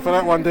DJ for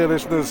that one, dear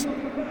listeners.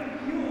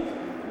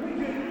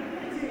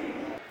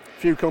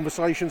 Few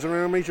conversations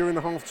around me during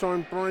the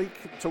half-time break,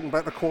 talking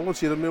about the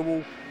quality of the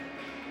Millwall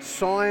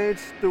side.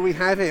 Do we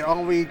have it?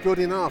 Are we good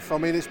enough? I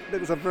mean, it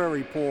was a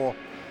very poor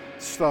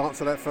start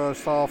to that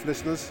first half,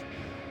 listeners.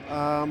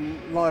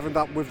 Livened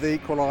up with the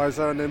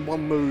equaliser, and then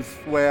one move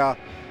where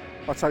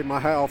I take my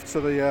hat off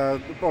to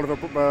the Oliver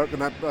Burke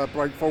and that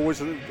break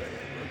forwards.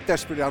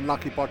 Desperately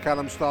unlucky by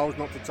Callum Stiles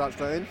not to touch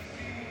that in.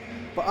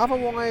 But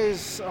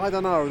otherwise, I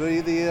don't know,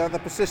 the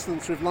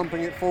persistence with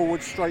lumping it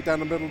forward straight down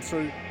the middle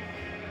to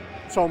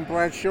Tom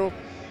Bradshaw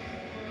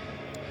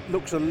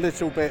looks a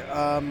little bit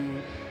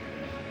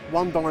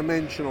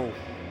one-dimensional.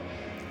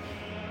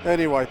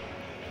 Anyway,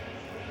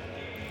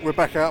 we're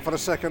back out for the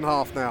second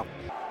half now.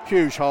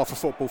 Huge half of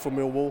football for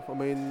Millwall. I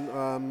mean,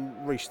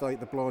 restate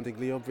the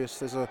blindingly obvious.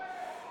 There's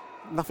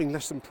nothing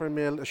less than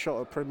a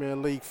shot at Premier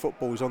League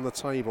football is on the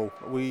table.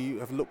 We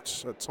have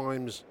looked at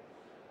times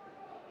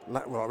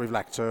we've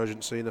lacked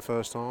urgency in the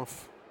first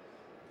half.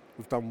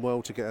 We've done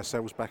well to get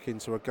ourselves back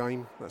into a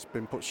game that's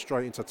been put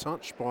straight into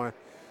touch by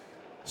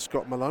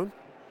Scott Malone.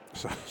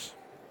 So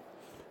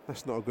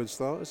that's not a good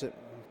start, is it?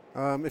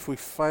 If we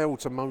fail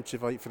to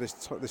motivate for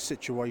this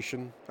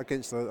situation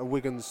against a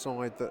Wigan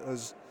side that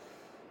has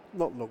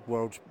not looked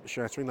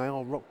world-shattering, they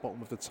are rock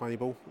bottom of the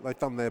table. They've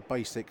done their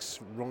basics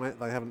right.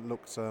 They haven't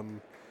looked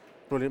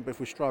brilliant. But if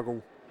we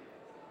struggle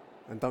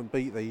and don't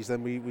beat these,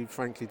 then we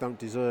frankly don't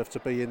deserve to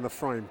be in the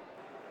frame.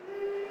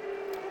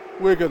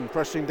 Wigan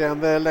pressing down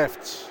their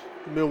left,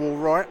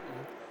 Millwall right.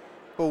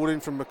 Ball in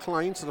from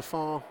McLean to the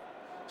far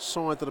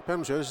side of the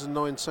penalty. This is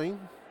 19.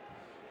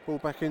 Ball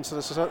back into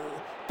the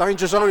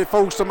danger zone. It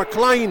falls to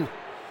McLean.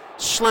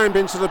 Slammed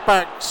into the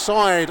back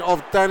side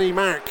of Danny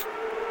Mack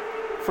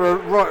for a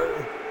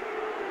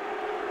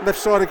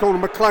left-sided corner.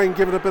 McLean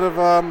giving a bit of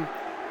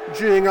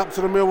geeing up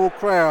to the Millwall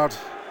crowd,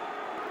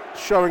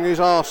 showing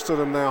his arse to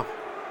them now.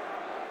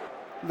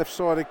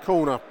 Left-sided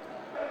corner.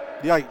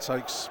 The 8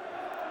 takes.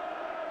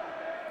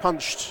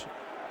 Punched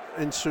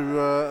into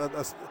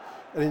an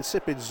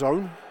insipid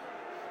zone.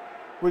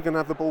 We're going to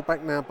have the ball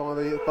back now by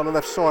the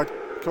left side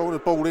corner.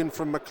 Ball in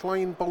from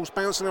McLean. Ball's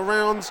bouncing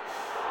around.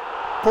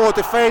 Poor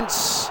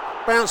defence.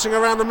 Bouncing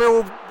around the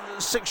middle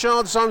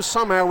 6-yard zone.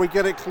 Somehow we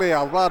get it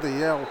clear. Bloody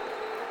hell.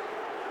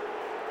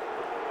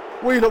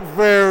 We look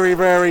very,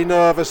 very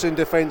nervous in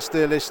defence,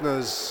 dear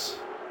listeners.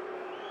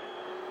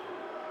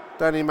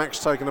 Danny Mack's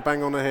taking a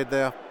bang on the head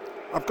there.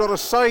 I've got to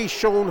say,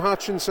 Sean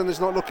Hutchinson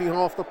is not looking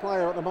half the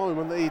player at the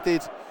moment that he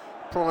did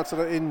prior to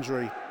the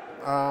injury.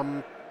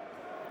 The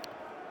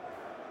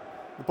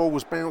ball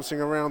was bouncing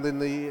around in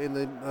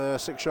the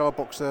 6-yard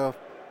box there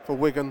for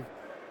Wigan.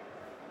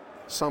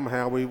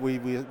 Somehow we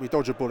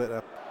dodge a bullet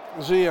there.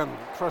 Zian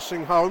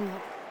pressing home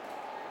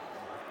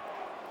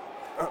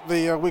at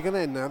the Wigan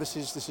end now. This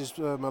is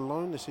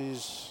Malone. This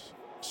is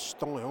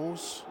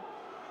Stiles,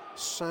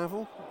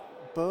 Saville,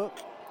 Burke.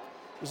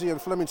 Zian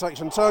Fleming takes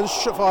and turns,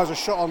 fires a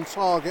shot on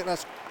target.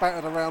 That's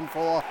battered around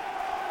for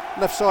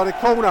left-sided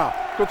corner.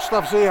 Good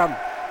stuff, Zian.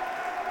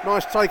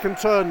 Nice take and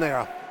turn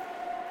there.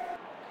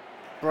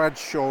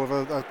 Bradshaw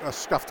with a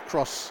scuffed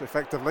cross,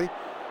 effectively.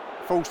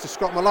 Falls to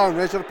Scott Malone,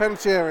 edge of the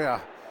penalty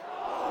area.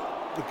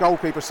 The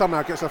goalkeeper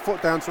somehow gets a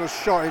foot down to a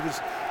shot.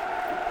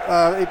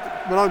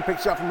 Malone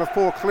picks it up from a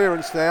poor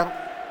clearance there,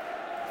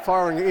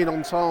 firing it in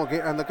on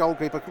target, and the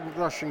goalkeeper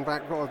rushing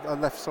back, got a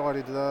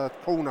left-sided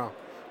corner.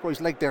 Got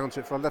his leg down to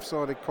it for a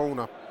left-sided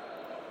corner.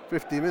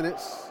 50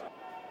 minutes.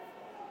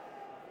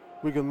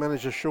 Wigan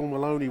manager Sean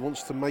Maloney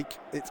wants to make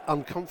it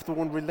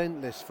uncomfortable and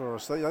relentless for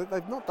us.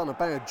 They've not done a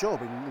bad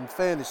job, in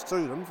fairness to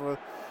them, for a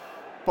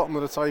bottom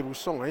of the table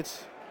side.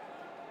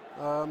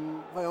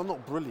 They are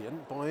not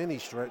brilliant by any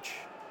stretch,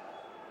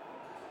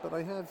 but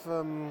they have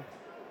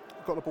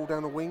got the ball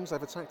down the wings.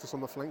 They've attacked us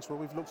on the flanks where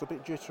we've looked a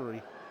bit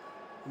jittery,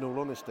 in all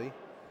honesty.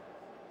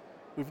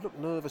 We've looked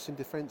nervous in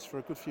defence for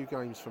a good few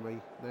games for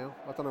me now.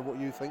 I don't know what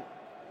you think,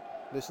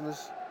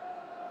 listeners.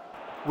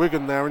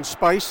 Wigan there in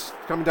space,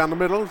 coming down the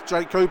middle.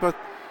 Jake Cooper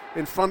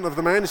in front of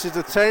the man. This is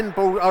the 10,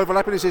 ball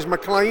overlapping. This is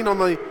McLean on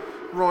the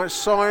right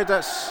side.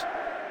 That's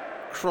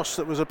cross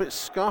that was a bit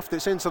scuffed.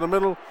 It's into the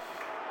middle.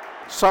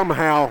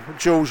 Somehow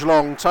Jules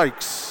Long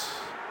takes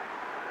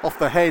off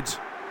the head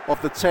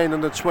of the 10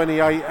 and the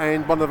 28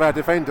 and one of our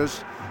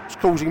defenders. It's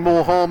causing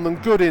more harm than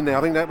good in there.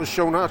 I think that was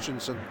Sean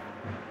Hutchinson.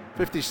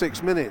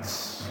 56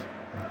 minutes.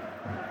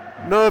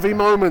 Nervy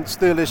moments,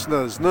 dear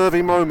listeners,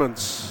 nervy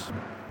moments.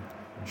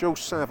 Jules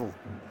Saville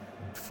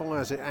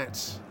fires it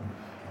at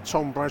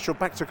Tom Bradshaw.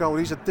 Back to goal.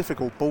 These are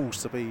difficult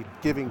balls to be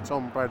giving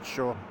Tom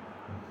Bradshaw.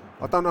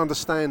 I don't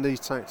understand these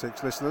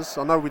tactics, listeners.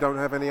 I know we don't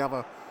have any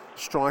other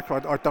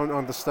striker. I don't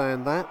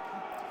understand that.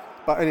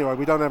 But anyway,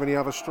 we don't have any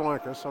other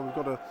striker, so we've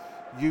got to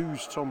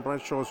use Tom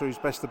Bradshaw to his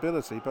best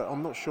ability. But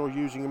I'm not sure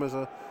using him as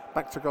a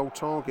back-to-goal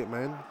target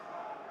man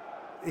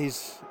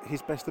is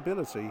his best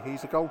ability.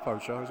 He's a goal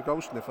poacher. He's a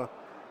goal sniffer.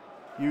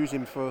 Use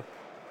him for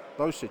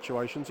those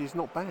situations. He's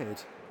not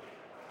bad.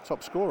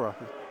 Top scorer,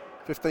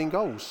 15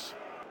 goals.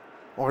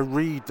 I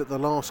read that the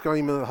last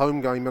game, the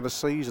home game of the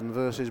season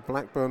versus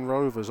Blackburn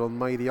Rovers on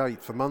May the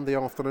 8th, a Monday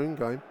afternoon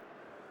game.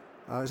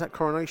 Is that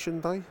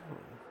Coronation Day?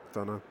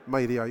 Don't know.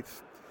 May the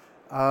 8th.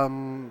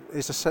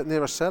 It's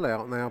near a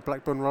sellout now,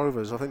 Blackburn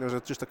Rovers. I think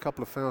there's just a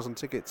couple of thousand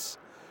tickets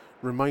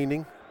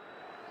remaining.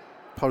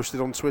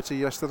 Posted on Twitter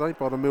yesterday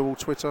by the Mill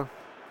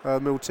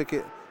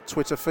Ticket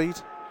Twitter feed.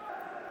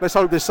 Let's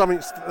hope there's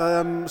something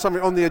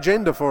on the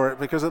agenda for it,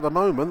 because at the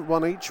moment,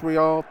 one each, we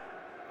are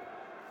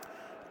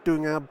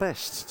doing our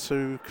best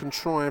to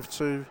contrive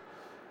to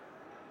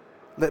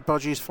let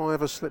Budgie's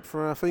fiver slip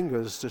through our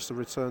fingers, just to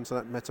return to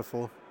that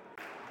metaphor.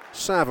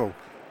 Saville,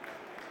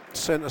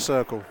 centre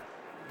circle.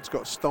 He's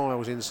got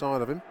Styles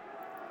inside of him.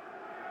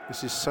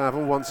 This is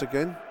Saville once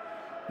again.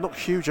 Not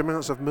huge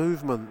amounts of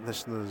movement,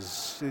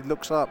 listeners. He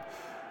looks up.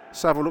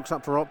 Saville looks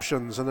up for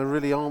options, and there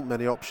really aren't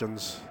many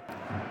options.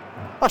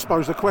 I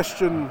suppose the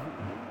question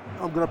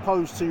I'm going to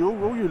pose to you,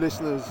 all you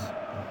listeners,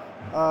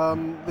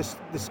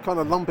 this kind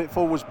of lump it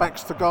forwards,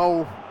 backs to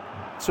goal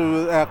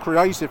to our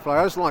creative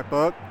players like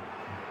Burke,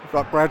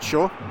 like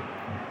Bradshaw.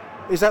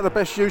 Is that the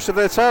best use of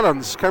their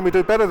talents? Can we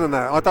do better than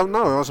that? I don't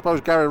know. I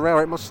suppose Gary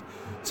Rowett must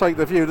take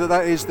the view that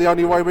that is the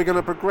only way we're going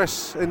to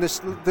progress in this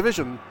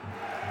division.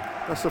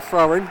 That's a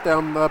throw-in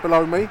down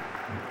below me.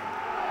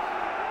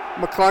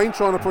 McLean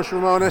trying to push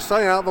Ramon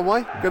Essay out of the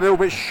way. Get a little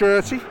bit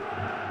shirty.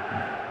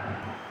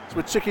 So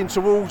we're ticking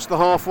towards the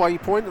halfway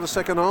point of the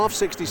second half,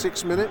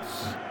 66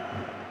 minutes.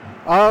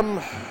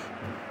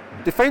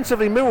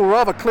 Defensively, Millwall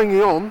rather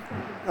clinging on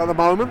at the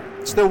moment.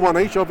 Still one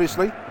each,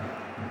 obviously.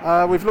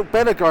 We've looked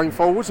better going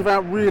forwards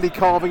without really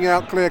carving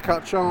out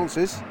clear-cut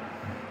chances.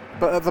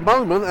 But at the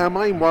moment, our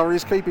main worry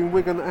is keeping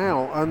Wigan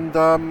out.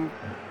 And,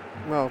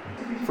 well,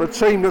 for a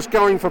team that's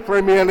going for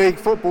Premier League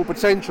football,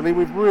 potentially,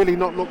 we've really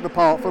not looked the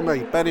part for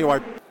me. But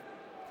anyway,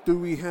 do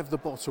we have the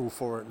bottle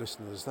for it,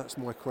 listeners? That's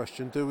my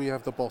question. Do we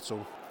have the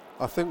bottle?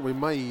 I think we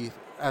may,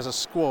 as a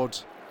squad,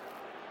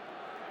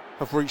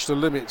 have reached the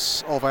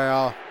limits of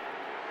our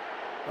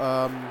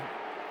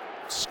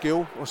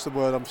skill. What's the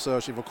word I'm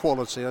searching for?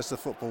 Quality. That's the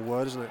football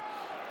word, isn't it?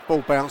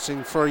 Ball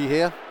bouncing free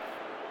here.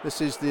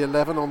 This is the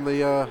 11 on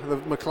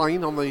the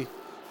McLean on the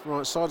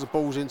right side. The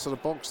ball's into the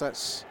box.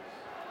 That's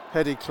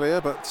headed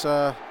clear,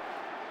 but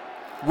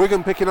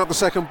Wigan picking up the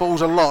second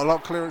balls a lot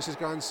of clearances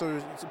going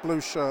through blue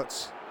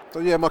shirts. So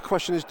yeah, my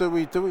question is, do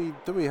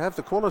we have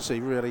the quality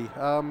really?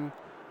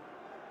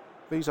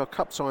 These are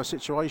cup tie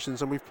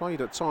situations, and we've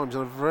played at times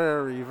in a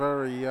very,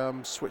 very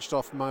switched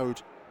off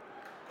mode.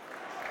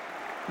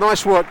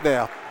 Nice work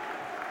there.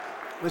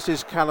 This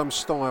is Callum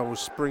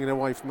Styles bringing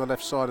away from the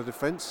left side of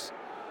defence.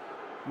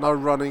 No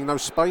running, no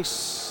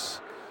space.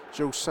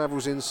 Jules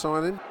Saville's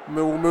inside him.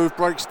 Millwall move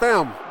breaks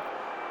down,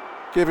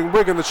 giving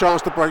Wigan the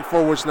chance to break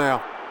forwards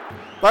now.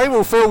 They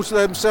will feel to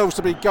themselves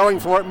to be going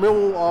for it.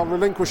 Millwall are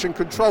relinquishing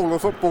control of the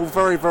football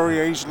very,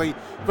 very easily,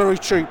 very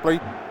cheaply.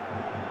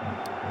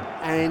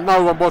 And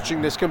no one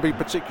watching this can be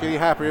particularly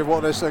happy with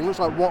what they're seeing. Looks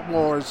like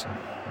Watmore has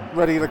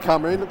ready to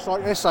come in. Looks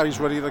like Essay's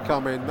ready to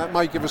come in. That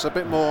may give us a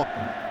bit more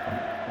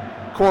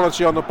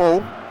quality on the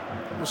ball.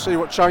 We'll see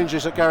what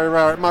changes that Gary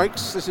Rowett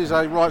makes. This is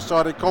a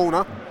right-sided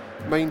corner.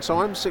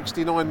 Meantime,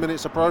 69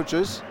 minutes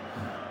approaches.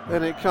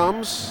 Then it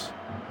comes.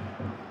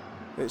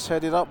 It's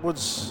headed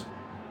upwards,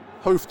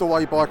 hoofed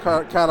away by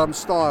Callum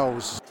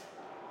Stiles.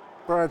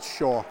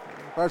 Bradshaw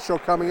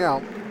coming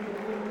out.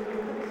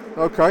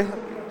 Okay.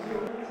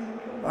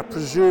 I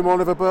presume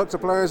Oliver Burke to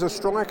play as a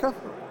striker.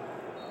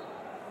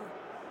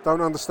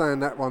 Don't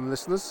understand that one,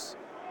 listeners.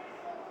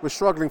 We're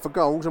struggling for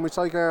goals and we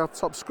take our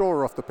top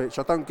scorer off the pitch.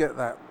 I don't get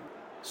that.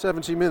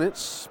 70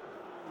 minutes.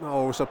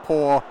 Oh, it's a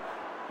poor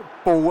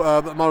ball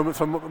at the moment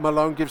from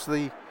Malone. Gives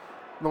the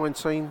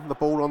 19 the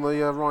ball on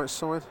the right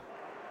side.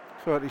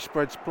 30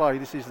 spreads play.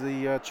 This is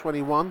the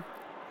 21.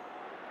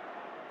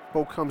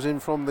 Ball comes in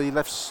from the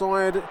left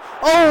side.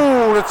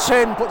 Oh, the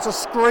 10 puts a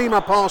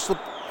screamer past the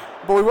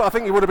boy. I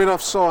think he would have been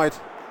offside.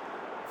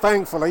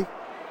 Thankfully.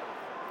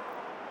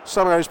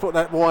 Somehow he's put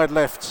that wide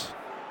left.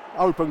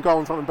 Open goal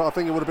in front of him, but I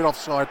think it would have been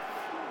offside.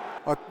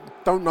 I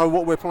don't know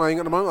what we're playing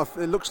at the moment.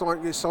 It looks like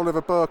it's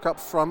Oliver Burke up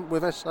front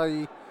with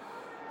Essay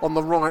on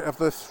the right of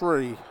the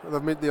three.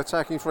 The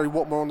attacking three,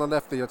 Watmore on the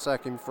left, the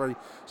attacking three.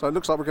 So it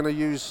looks like we're going to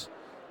use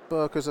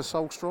Burke as a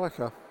sole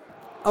striker.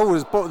 Oh,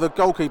 the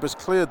goalkeeper's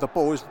cleared the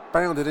ball. He's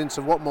bounded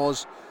into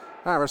Watmore's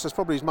Harris. That's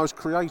probably his most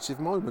creative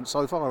moment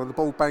so far, with the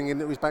ball banging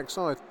into his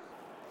backside.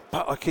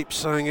 But I keep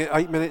saying it,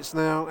 8 minutes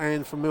now,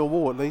 and for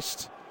Millwall at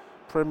least,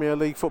 Premier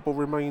League football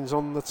remains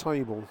on the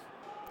table.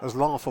 As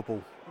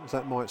laughable as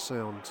that might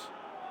sound.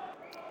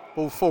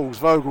 Ball falls,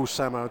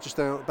 Vogelshammer just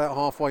about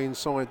halfway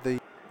inside the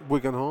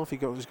Wigan half.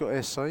 He's got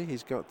Essay,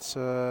 he's got,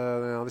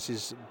 now this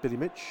is Billy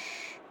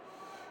Mitch.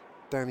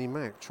 Danny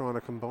Mack trying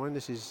to combine,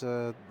 this is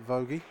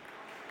Vogie.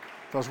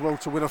 Does well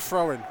to win a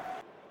throw-in.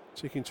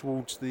 Ticking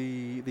towards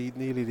the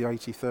nearly the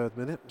 83rd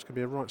minute. It's going to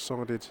be a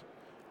right-sided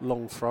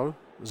long throw.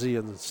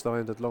 Zian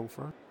standard long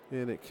throw.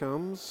 In it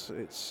comes.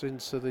 It's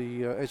into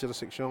the edge of the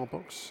 6-yard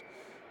box.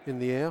 In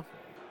the air.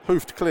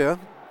 Hoofed clear.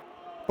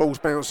 Ball's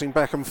bouncing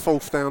back and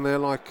forth down there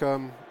like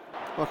a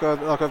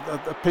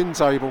pin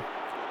table.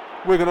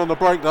 Wigan on the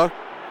break though.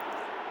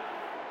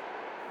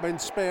 Men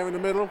spare in the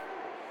middle.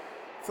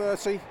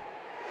 30.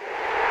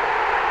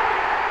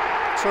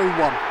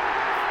 2-1.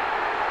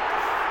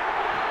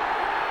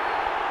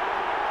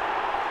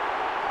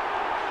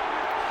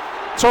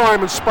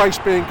 Time and space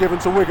being given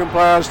to Wigan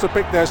players to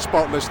pick their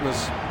spot,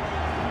 listeners.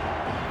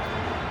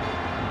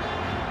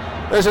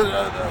 There's a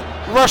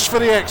rush for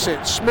the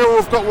exits.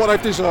 Mill have got what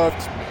they've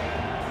deserved.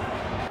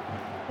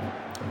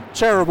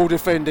 Terrible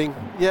defending,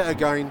 yet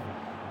again.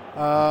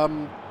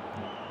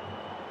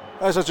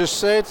 As I just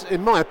said,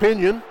 in my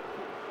opinion,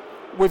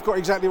 we've got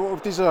exactly what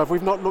we've deserved.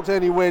 We've not looked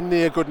anywhere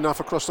near good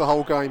enough across the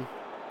whole game,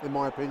 in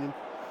my opinion.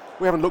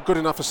 We haven't looked good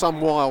enough for some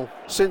while.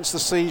 Since the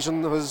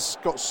season has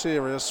got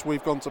serious,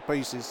 we've gone to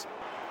pieces.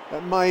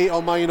 It may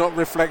or may not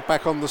reflect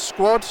back on the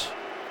squad.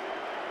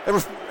 It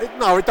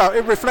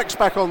reflects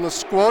back on the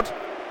squad,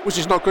 which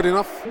is not good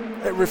enough.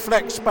 It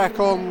reflects back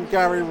on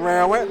Gary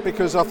Rowett,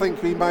 because I think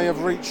he may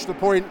have reached the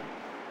point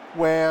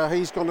where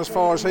he's gone as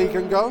far as he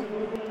can go.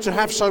 To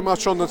have so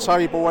much on the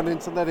table and then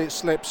to let it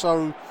slip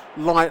so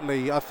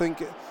lightly, I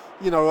think,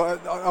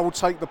 I will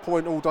take the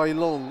point all day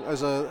long.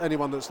 As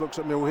anyone that's looked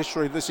at Mill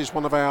history, this is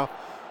one of our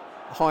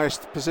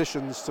highest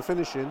positions to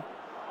finish in.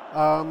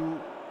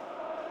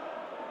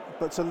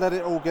 But to let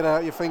it all get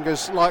out your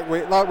fingers like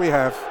we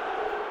have,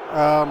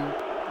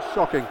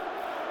 shocking.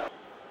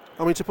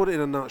 I mean, to put it in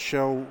a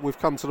nutshell, we've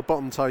come to the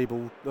bottom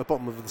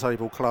of the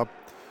table club.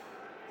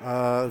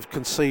 Have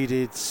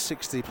conceded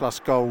 60 plus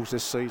goals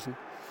this season,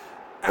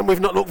 and we've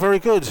not looked very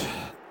good.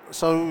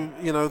 So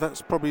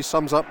that probably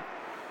sums up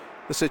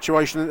the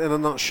situation in a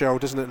nutshell,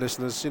 doesn't it,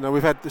 listeners?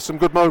 We've had some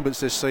good moments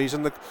this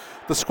season.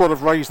 The squad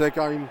have raised their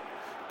game,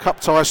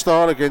 cup tie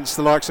style, against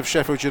the likes of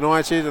Sheffield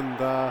United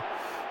and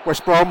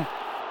West Brom.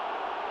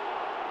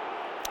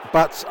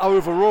 But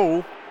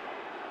overall,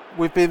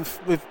 we've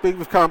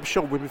come up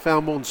short. We've been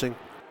found wanting,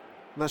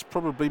 and that's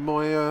probably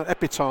my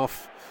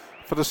epitaph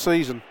for the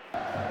season.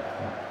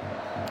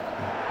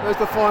 There's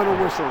the final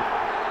whistle.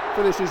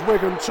 Finishes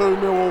Wigan 2,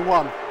 Millwall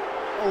 1.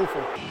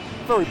 Awful.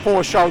 Very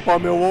poor show by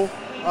Millwall.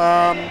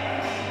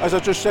 As I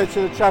just said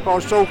to the chap I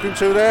was talking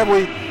to there,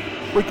 we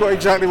got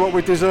exactly what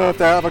we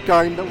deserved out of a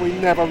game that we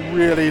never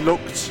really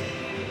looked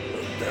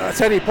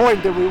at any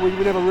point.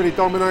 We never really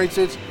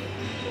dominated.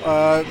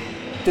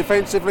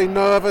 Defensively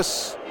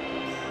nervous,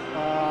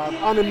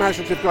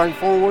 unimaginative going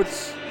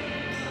forwards,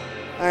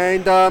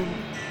 and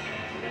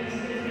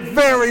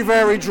very,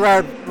 very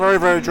drab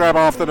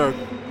afternoon.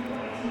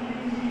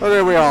 But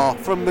there we are,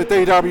 from the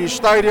DW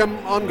Stadium.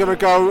 I'm going to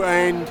go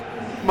and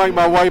make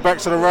my way back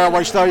to the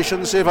railway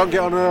station, see if I can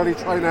get on an early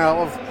train out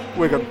of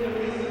Wigan.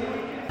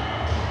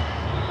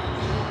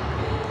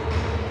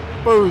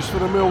 Boos for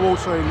the Millwall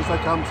team as they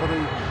come to the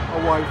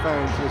away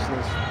fans,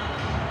 listeners.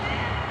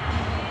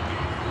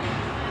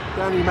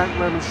 Danny Mack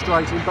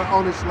remonstrating, but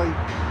honestly,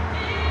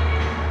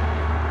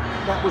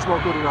 that was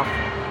not good enough.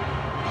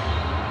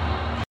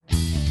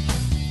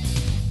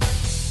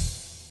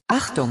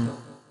 Achtung,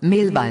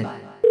 Millwall.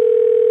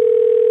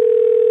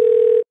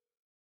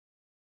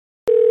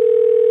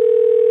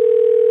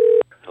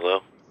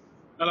 Hello?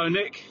 Hello,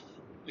 Nick.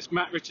 It's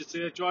Matt Richards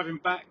here, driving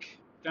back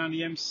down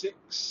the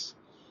M6.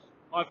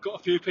 I've got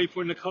a few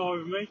people in the car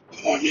with me.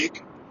 Hi,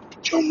 Nick.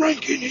 John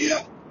Rankin here.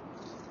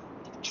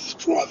 Just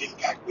driving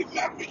back with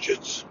Matt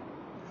Richards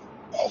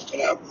after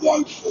that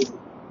woeful,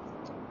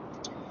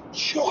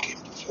 shocking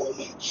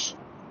performance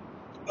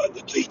at the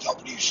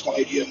DW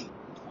Stadium.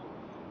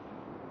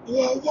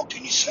 Well, what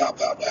can you say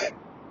about that?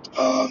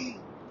 I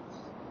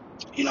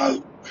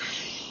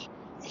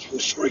feel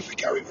sorry for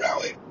Gary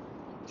Rowett.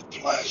 The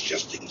players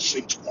just didn't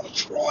seem to want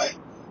to try.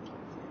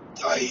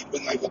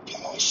 When they were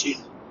passing,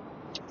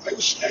 they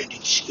were standing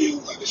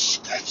still, they were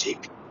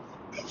static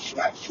and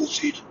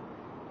flat-footed.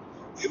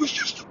 It was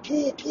just a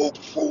poor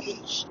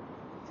performance.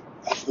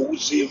 I thought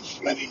Zian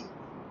Fleming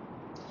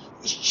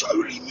was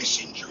totally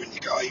missing during the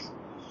game.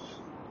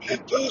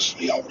 And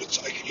personally, I would have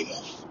taken him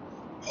off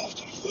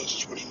after the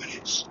first 20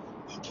 minutes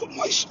and put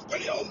Mason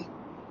Bennett on.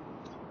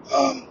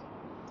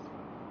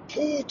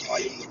 Poor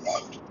day on the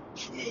road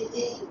for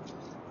Millwall.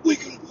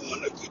 Wigan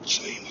weren't a good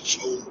team at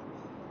all.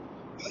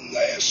 And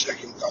their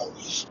second goal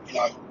was,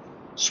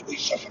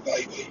 sweets off a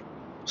baby.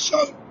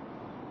 So,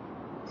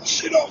 I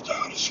said after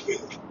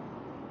Huddersfield,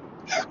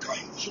 our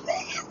game was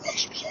run, our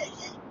race was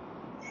over.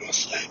 And I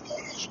stand by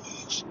those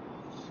words.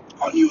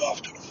 I knew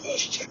after the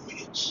first 10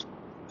 minutes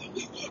that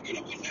we weren't going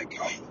to win that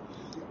game.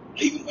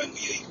 Even when we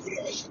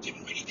equalised, I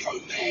didn't really go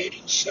mad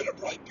and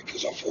celebrate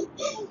because I thought,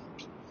 well,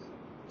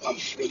 one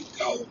fluke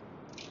goal,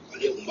 a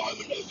little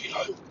moment of,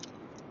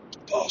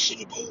 passing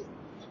the ball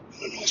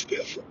and a nice bit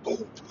of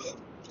football, but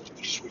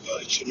we just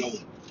reverted to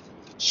norm.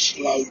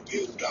 Slow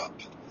build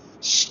up,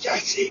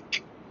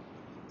 static,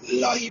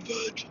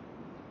 laboured,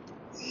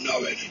 no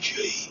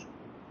energy,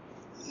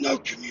 no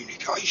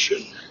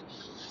communication,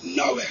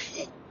 no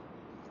effort.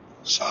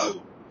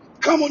 So,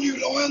 come on you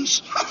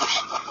Lions.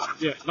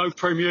 Yeah, no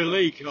Premier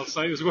League, I'll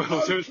say as well.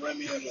 No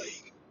Premier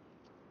League.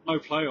 No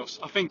playoffs.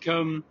 I think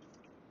it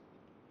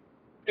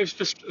was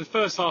just the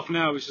first half an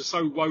hour was just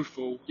so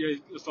woeful. Yeah,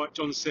 it was like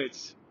John said,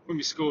 when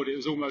we scored it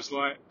was almost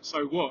like,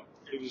 so what?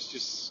 It was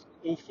just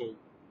awful.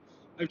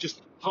 They were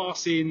just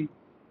passing,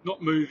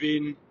 not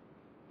moving,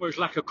 whereas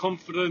lack of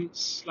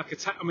confidence,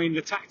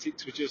 the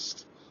tactics were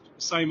just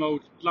the same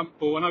old lump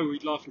ball. I know we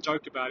laugh and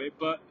joke about it,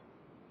 but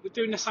we're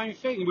doing the same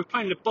thing. We're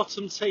playing the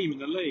bottom team in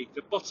the league.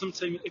 The bottom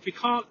team, if you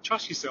can't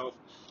trust yourself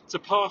to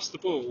pass the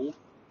ball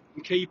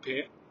and keep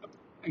it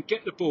and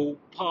get the ball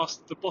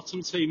past the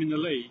bottom team in the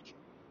league,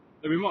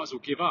 then we might as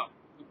well give up.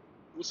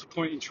 What's the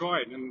point in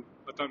trying? And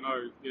I don't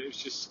know. It was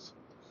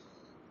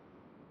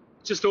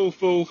just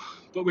awful.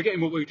 But we're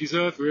getting what we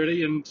deserve,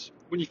 really. And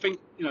when you think,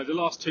 the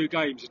last two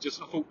games,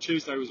 I thought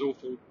Tuesday was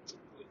awful.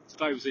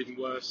 Today was even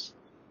worse.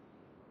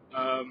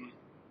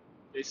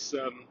 It's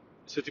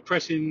a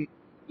depressing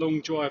long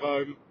drive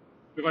home.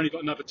 We've only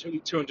got another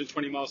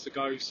 220 miles to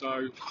go,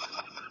 so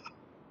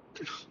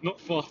not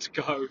far to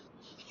go.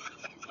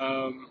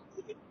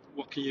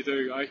 What can you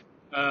do,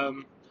 eh?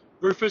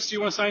 Rufus, do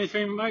you want to say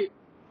anything, mate?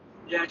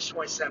 Yeah, I just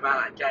want to say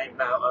about that game.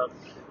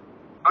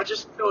 I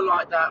just feel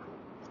like that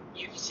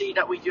you can see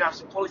that we do have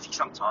some quality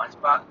sometimes,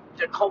 but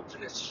the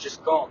confidence is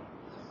just gone.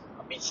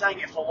 I've been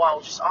saying it for a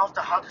while. Just after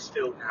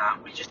Huddersfield now,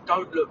 we just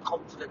don't look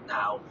confident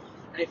now,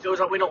 and it feels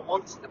like we're not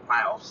wanting the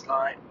playoffs.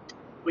 Like,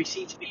 we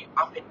seem to be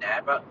up in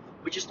there, but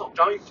we're just not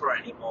going for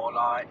it anymore.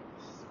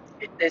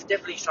 There's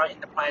definitely something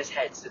in the players'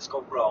 heads that's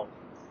gone wrong,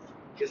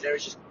 because there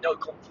is just no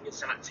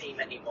confidence in that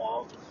team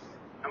anymore.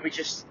 And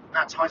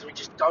at times we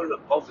just don't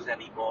look bothered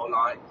anymore.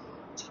 Like,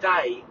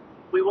 today,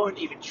 we weren't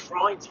even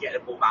trying to get the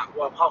ball back.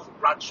 Well, apart from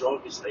Bradshaw,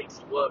 obviously, because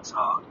he works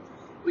hard.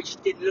 We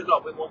just didn't look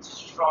like we wanted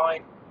to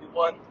try. We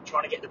weren't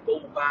trying to get the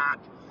ball back.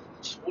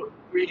 Just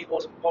really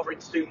wasn't bothering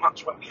to do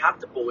much when we had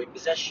the ball in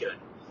possession.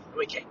 And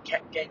we kept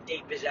getting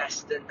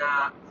depossessed, and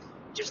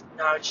just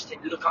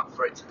didn't look up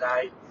for it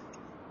today.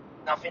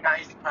 And I think that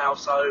is the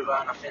playoffs over,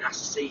 and I think that's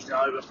the season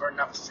over for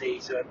another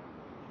season.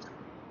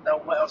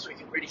 What else we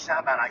can really say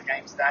about that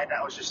game today?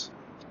 That was just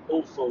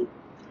awful.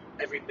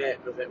 Every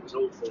bit of it was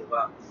awful.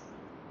 But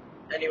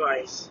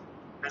anyways,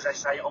 as I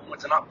say,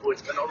 onwards and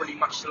upwards. But not really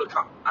much to look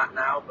up at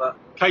now. But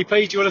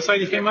KP, do you want to say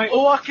anything, mate?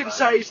 All I can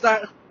say is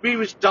that we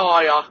was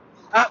dire,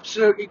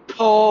 absolutely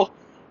poor.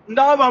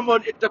 No one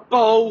wanted the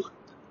ball.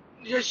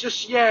 It's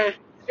just,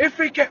 if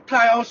we get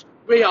playoffs,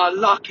 we are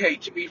lucky,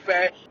 to be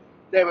fair.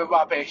 They were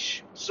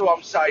rubbish. That's all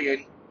I'm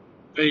saying.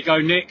 There you go,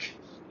 Nick.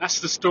 That's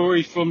the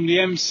story from the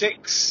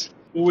M6.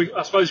 Well,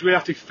 I suppose we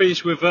have to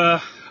finish with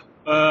a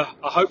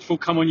hopeful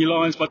come on your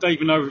Lions, but I don't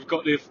even know if we've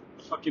got the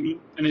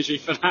fucking energy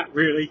for that,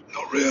 really.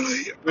 Not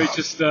really. We're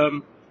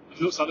it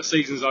looks like the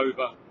season's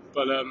over.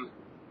 But,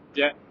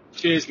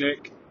 cheers,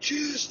 Nick.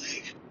 Cheers,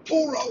 Nick.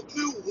 Poor old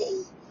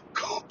Millwall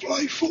can't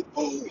play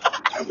football,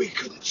 and we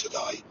couldn't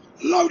today.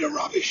 Load of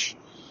rubbish.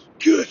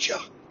 Good,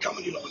 come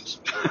on your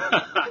Lions.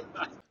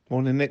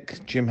 Morning,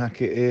 Nick. Jim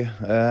Hackett here.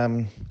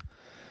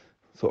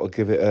 Thought I'd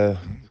give it a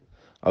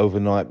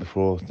overnight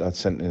before I'd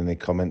sent in any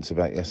comments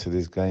about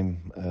yesterday's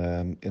game.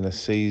 In a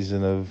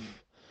season of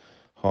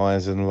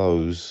highs and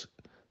lows,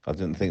 I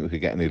didn't think we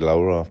could get any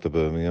lower after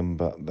Birmingham,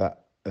 but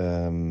that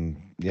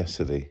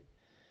yesterday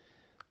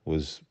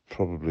was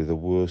probably the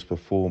worst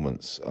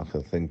performance I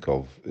can think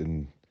of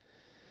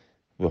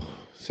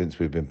since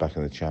we've been back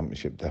in the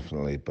Championship,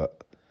 definitely.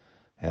 But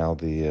how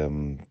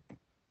the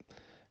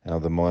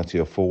mighty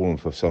have fallen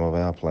for some of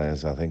our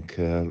players. I think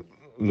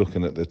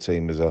looking at the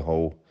team as a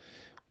whole,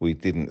 we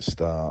didn't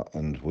start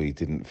and we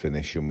didn't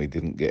finish and we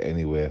didn't get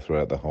anywhere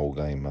throughout the whole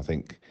game. I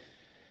think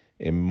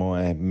in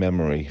my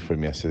memory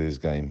from yesterday's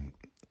game,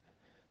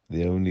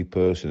 the only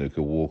person who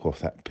could walk off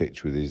that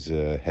pitch with his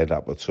head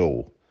up at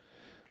all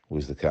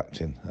was the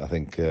captain. I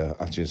think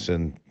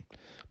Hutchinson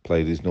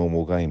played his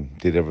normal game,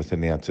 did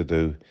everything he had to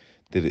do,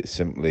 did it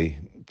simply,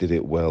 did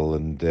it well,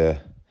 and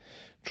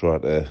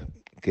tried to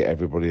get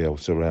everybody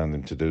else around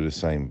him to do the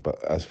same.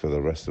 But as for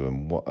the rest of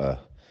them, what a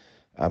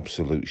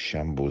absolute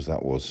shambles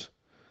that was.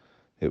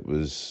 It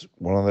was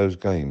one of those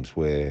games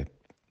where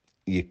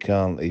you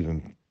can't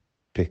even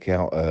pick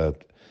out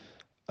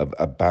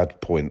a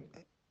bad point.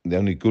 The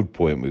only good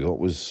point we got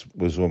was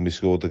when we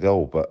scored the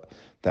goal, but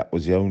that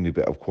was the only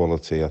bit of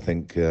quality. I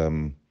think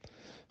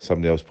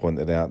somebody else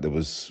pointed out there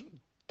was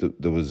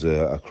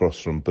a cross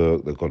from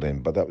Burke that got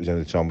in, but that was the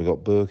only time we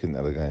got Burke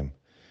into the game.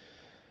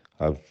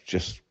 I've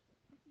just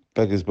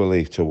beggars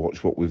belief to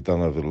watch what we've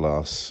done over the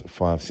last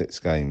 5-6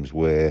 games,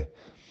 where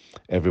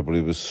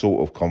everybody was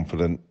sort of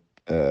confident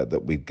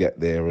that we'd get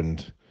there,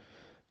 and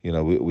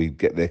we'd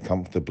get there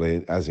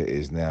comfortably as it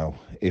is now,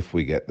 if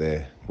we get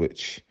there,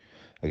 which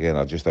again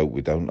I just hope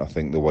we don't. I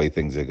think the way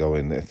things are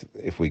going,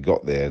 if we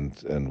got there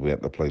and we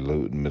had to play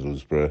Luton,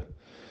 Middlesbrough,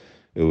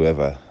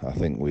 whoever, I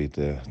think we'd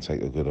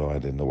take a good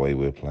hide in the way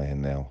we're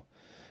playing now.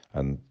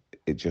 And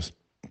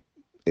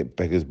it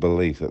beggars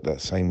belief that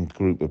same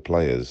group of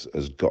players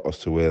has got us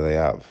to where they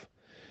have,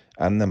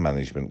 and the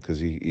management,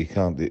 because you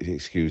can't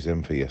excuse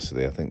them for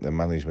yesterday. I think the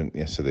management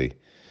yesterday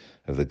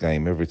of the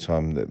game, every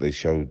time that they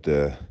showed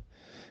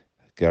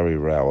Gary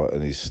Rowett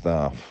and his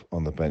staff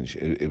on the bench,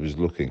 it was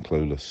looking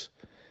clueless.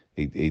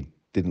 He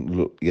didn't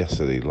look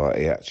yesterday like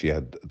he actually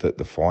had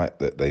the fight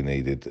that they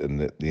needed and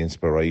the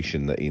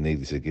inspiration that he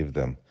needed to give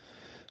them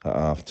at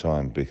half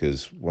time,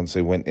 because once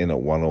they went in at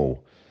 1-1,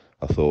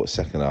 I thought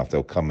second half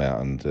they'll come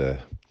out and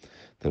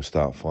they'll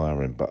start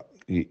firing. But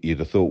you'd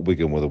have thought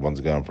Wigan were the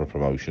ones going for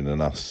promotion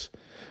and us,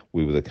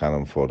 we were the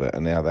cannon fodder.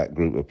 And now that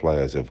group of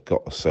players have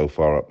got us so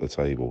far up the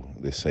table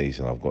this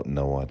season, I've got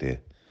no idea.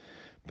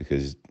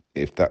 Because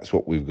if that's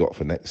what we've got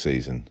for next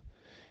season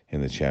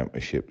in the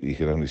Championship, you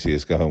can only see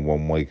us going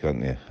one way,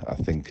 can't you? I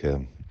think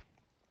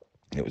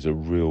it was a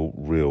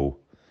real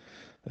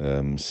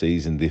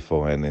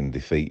season-defining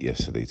defeat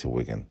yesterday to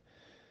Wigan.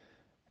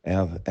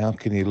 How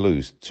can you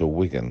lose to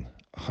Wigan,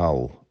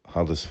 Hull,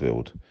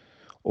 Huddersfield,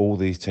 all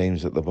these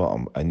teams at the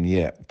bottom, and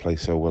yet play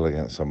so well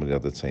against some of the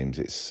other teams?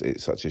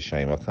 It's such a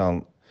shame. I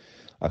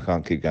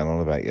can't keep going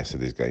on about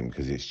yesterday's game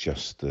because it's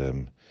just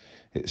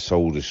it's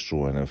soul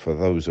destroying. And for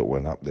those that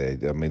went up there,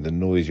 I mean, the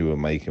noise you were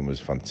making was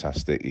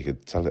fantastic. You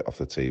could tell it off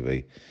the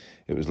TV.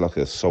 It was like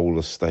a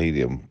soulless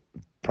stadium,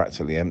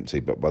 practically empty.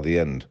 But by the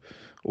end,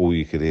 all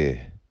you could hear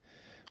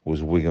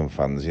was Wigan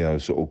fans,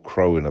 sort of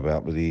crowing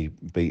about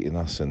beating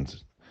us, and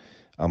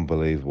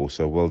unbelievable.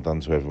 So well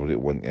done to everybody that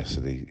went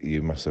yesterday.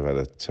 You must have had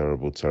a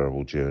terrible,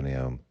 terrible journey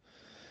home.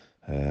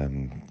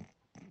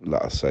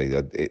 Like I say,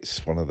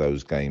 it's one of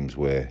those games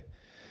where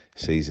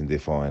season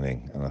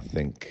defining, and I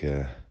think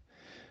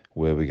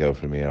where we go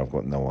from here, I've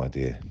got no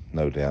idea.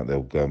 No doubt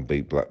they'll go and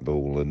beat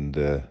Blackpool and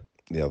the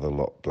other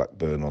lot,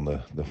 Blackburn, on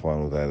the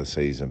final day of the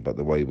season. But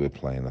the way we're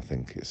playing, I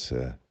think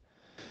that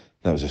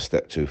was a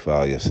step too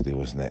far yesterday,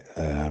 wasn't it?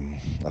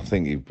 I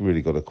think you've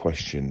really got to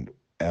question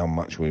how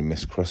much we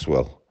miss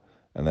Cresswell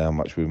and how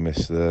much we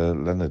miss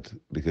Leonard,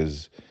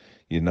 because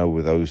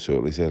with those two,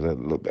 at least they had a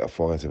little bit of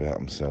fight about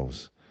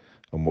themselves.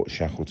 And what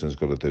Shackleton's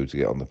got to do to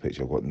get on the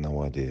pitch, I've got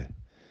no idea.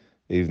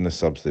 Even the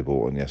subs they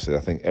brought on yesterday,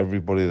 I think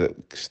everybody that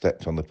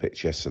stepped on the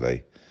pitch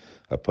yesterday,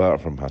 apart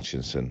from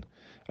Hutchinson,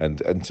 and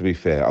to be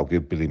fair, I'll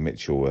give Billy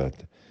Mitchell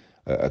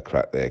a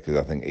crack there, because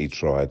I think he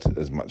tried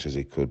as much as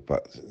he could,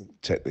 but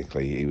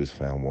technically he was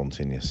found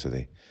wanting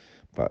yesterday.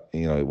 But,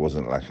 it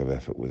wasn't lack of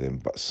effort with him,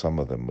 but some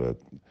of them were,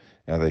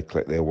 they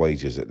collect their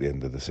wages at the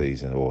end of the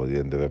season or the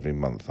end of every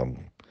month.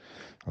 I'm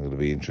going to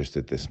be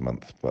interested this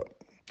month, but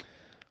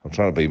I'm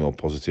trying to be more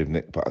positive,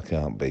 Nick, but I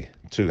can't be.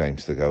 2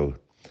 games to go.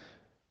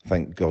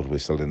 Thank God we're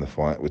still in the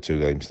fight with 2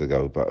 games to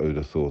go, but who'd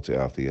have thought it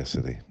after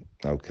yesterday?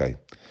 Okay,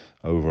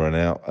 over and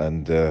out,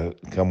 and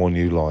come on,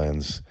 you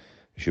Lions.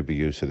 We should be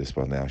used to this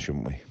by now,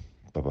 shouldn't we?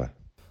 Bye-bye.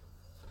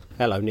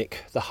 Hello,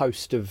 Nick. The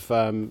host of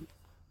the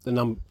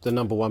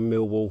number one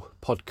Millwall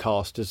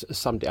podcast has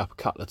summed it up a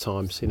couple of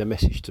times in a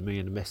message to me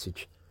and a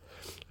message.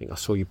 I think I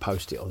saw you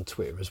post it on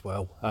Twitter as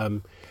well.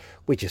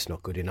 We're just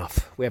not good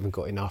enough. We haven't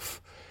got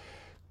enough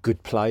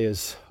good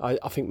players. I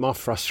think my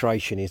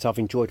frustration is I've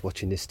enjoyed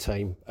watching this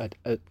team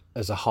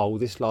as a whole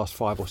this last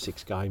 5 or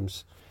 6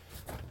 games.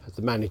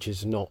 The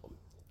manager's not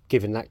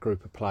given that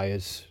group of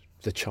players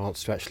the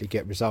chance to actually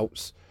get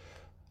results.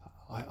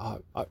 I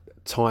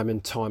time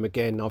and time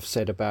again, I've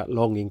said about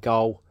Long in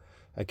goal.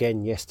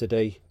 Again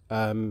yesterday,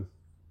 I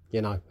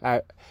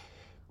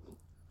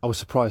was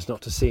surprised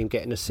not to see him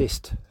get an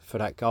assist for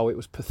that goal. It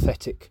was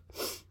pathetic.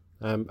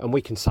 And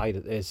we can say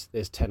that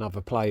there's 10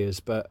 other players,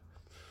 but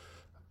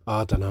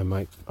I don't know,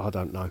 mate. I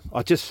don't know.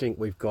 I just think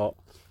we've got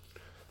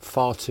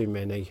far too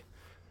many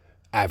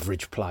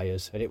average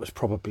players, and it was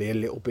probably a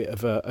little bit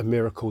of a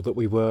miracle that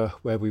we were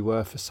where we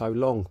were for so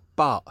long.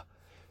 But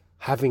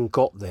having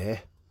got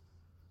there,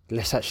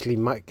 let's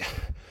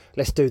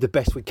do the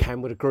best we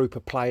can with a group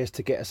of players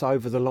to get us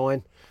over the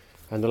line.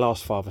 And the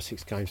last 5 or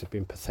 6 games have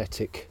been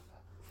pathetic.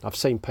 I've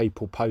seen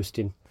people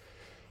posting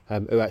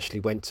who actually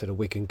went to the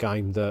Wigan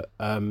game that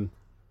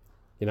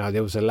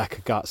there was a lack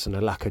of guts and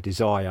a lack of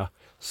desire.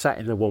 Sat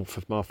in the warmth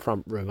of my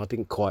front room. I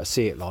didn't quite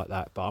see it like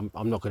that, but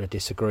I'm not going to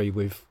disagree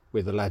with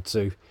the lads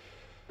who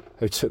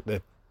took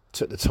the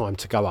time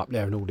to go up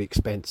there and all the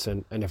expense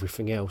and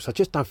everything else. I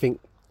just don't think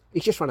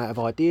he's just run out of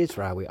ideas,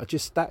 Rowie.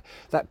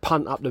 That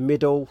punt up the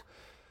middle,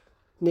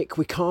 Nick.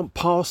 We can't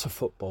pass a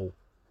football.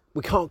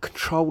 We can't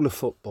control a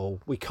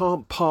football. We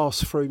can't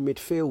pass through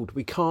midfield.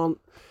 We can't.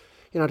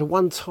 The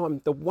one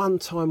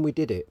time we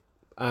did it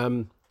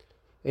in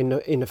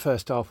the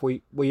first half,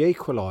 we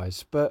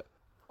equalised. But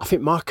I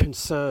think my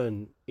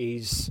concern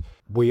is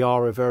we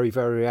are a very,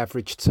 very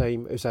average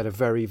team who's had a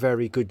very,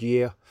 very good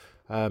year.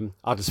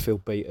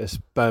 Huddersfield beat us,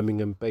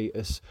 Birmingham beat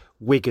us,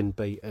 Wigan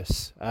beat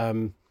us.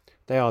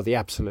 They are the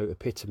absolute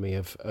epitome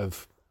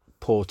of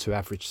poor to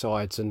average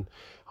sides. And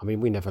I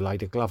mean, we never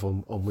laid a glove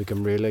on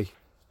Wigan, really.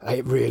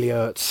 It really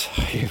hurts.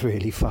 It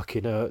really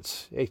fucking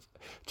hurts. It's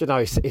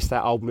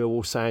that old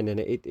Millwall saying, and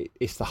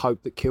it's the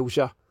hope that kills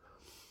you.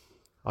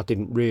 I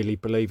didn't really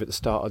believe at the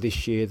start of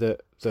this year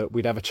that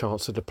we'd have a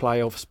chance at the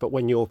playoffs, but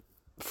when you're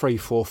 3,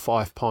 4,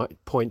 5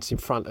 points in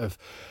front of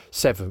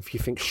 7th, you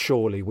think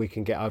surely we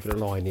can get over the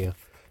line here.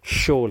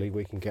 Surely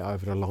we can get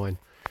over the line.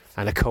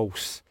 And of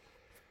course,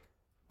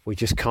 we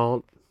just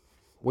can't.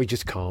 We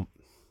just can't.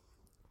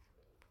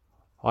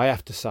 I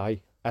have to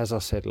say, as I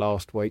said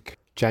last week,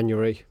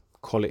 January,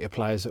 quality of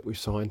players that we've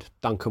signed.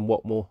 Duncan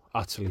Watmore,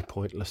 utterly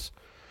pointless.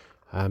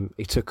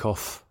 He took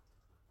off,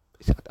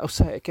 I'll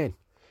say it again,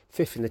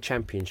 5th in the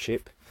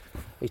Championship.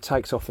 He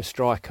takes off a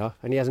striker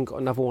and he hasn't got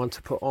another one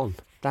to put on.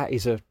 That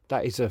is a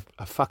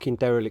fucking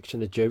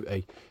dereliction of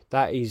duty.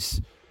 That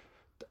is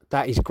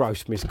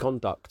gross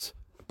misconduct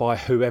by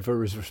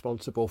whoever is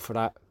responsible for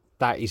that.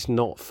 That is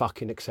not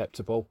fucking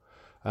acceptable.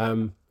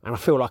 And I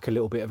feel like a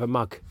little bit of a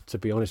mug, to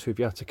be honest with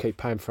you, to keep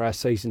paying for our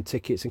season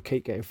tickets and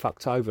keep getting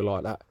fucked over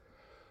like that.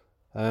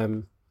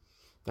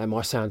 That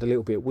might sound a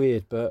little bit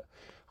weird, but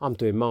I'm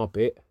doing my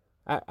bit.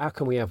 How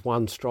can we have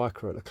one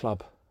striker at the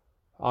club?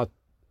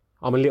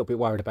 I'm a little bit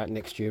worried about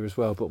next year as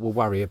well, but we'll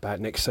worry about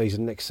next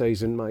season,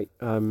 mate.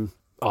 I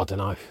don't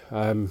know.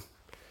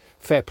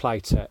 Fair play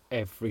to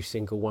every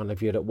single one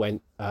of you that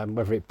went,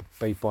 whether it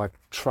be by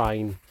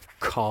train,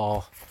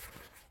 car.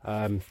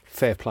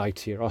 Fair play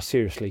to you. I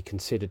seriously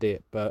considered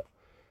it, but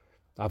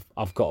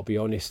I've got to be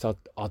honest. I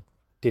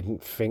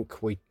didn't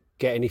think we'd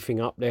get anything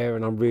up there,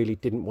 and I really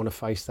didn't want to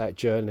face that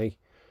journey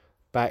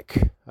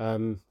back,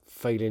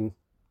 feeling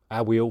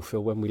how we all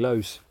feel when we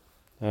lose.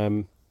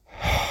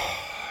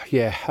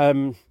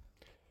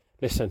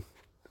 Listen,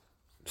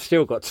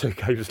 still got 2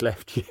 games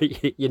left.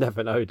 You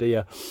never know, do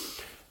you?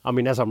 I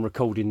mean, as I'm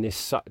recording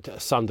this,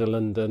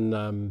 Sunderland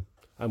and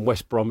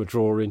West Brom are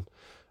drawing.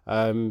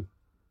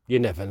 You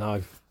never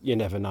know.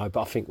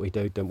 But I think we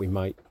do, don't we,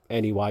 mate?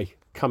 Anyway,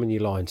 come in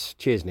your lines.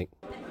 Cheers, Nick.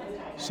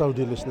 So,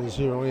 dear listeners,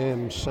 here I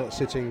am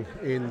sitting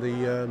in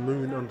the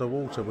Moon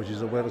Underwater, which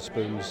is a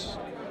Wetherspoons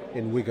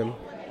in Wigan,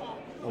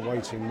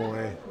 awaiting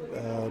my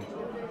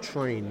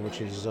train, which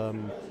is a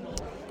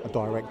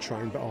direct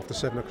train, but after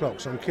 7 o'clock.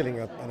 So I'm killing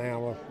an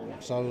hour or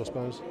so, I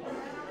suppose,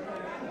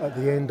 at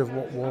the end of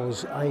what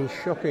was a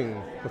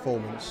shocking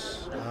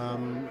performance.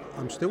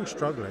 I'm still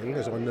struggling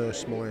as I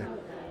nurse my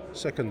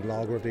second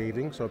lager of the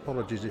evening, so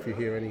apologies if you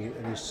hear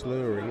any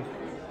slurring.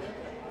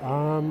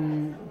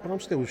 But I'm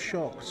still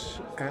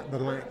shocked at the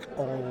lack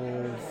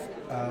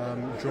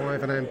of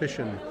drive and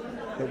ambition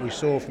that we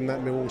saw from that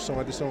Millwall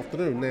side this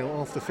afternoon. Now,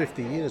 after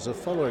 50 years of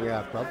following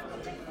our club,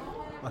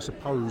 I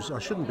suppose I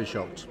shouldn't be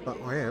shocked,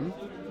 but I am,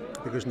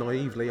 because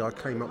naively I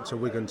came up to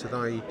Wigan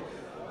today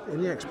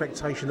in the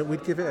expectation that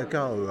we'd give it a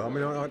go. I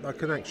mean, I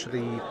can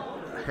actually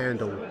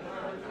handle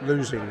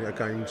losing a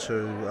game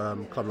to a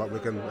club like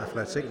Wigan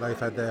Athletic. They've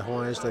had their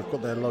highs, they've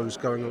got their lows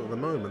going on at the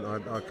moment.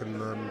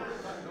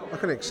 I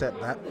can accept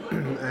that,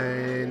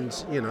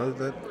 and you know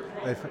that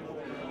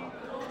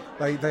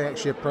they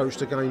actually approached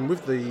the game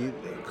with the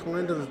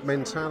kind of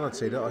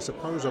mentality that I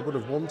suppose I would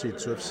have wanted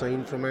to have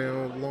seen from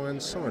our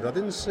Lions side. I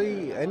didn't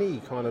see any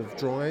kind of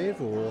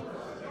drive or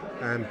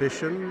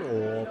ambition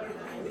or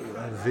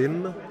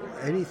vim,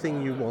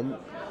 anything you want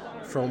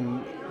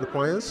from the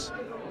players,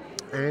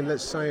 and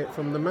let's say it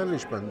from the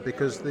management,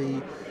 because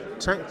the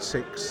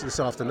tactics this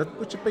afternoon,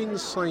 which have been the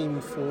same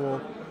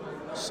for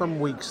some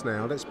weeks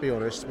now, let's be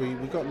honest, we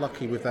got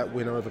lucky with that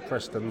win over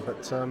Preston,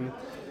 but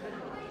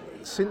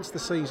since the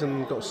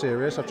season got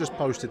serious, I've just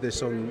posted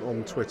this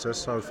on Twitter,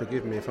 so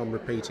forgive me if I'm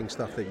repeating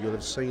stuff that you'll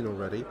have seen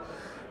already.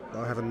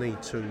 I have a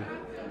need to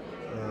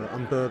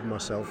unburden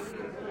myself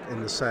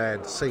in the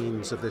sad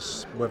scenes of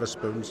this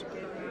Wetherspoons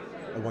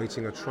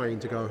awaiting a train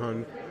to go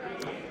home.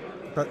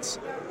 But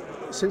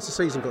since the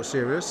season got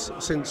serious,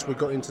 since we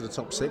got into the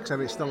top 6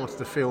 and it started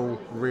to feel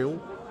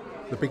real,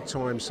 the big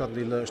time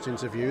suddenly lurched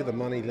into view. The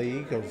money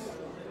league of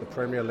the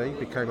Premier League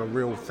became a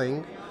real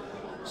thing.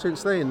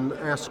 Since then,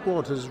 our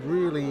squad has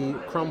really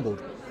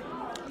crumbled.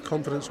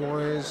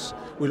 Confidence-wise,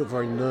 we look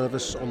very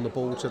nervous on the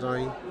ball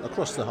today,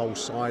 across the whole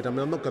side. I mean,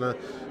 I'm not going to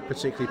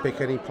particularly pick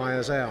any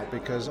players out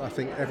because I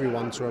think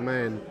everyone to a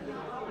man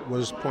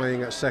was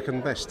playing at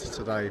second best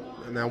today.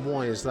 Now,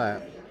 why is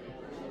that?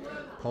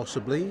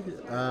 Possibly.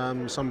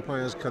 Some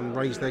players can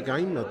raise their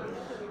game.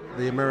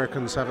 The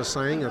Americans have a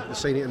saying, I've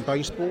seen it in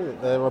baseball,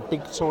 that there are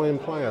big-time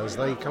players.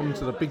 They come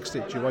to the big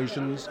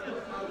situations.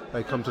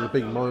 They come to the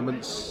big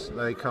moments.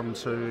 They come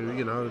to,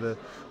 you know,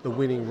 the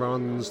winning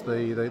runs,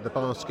 the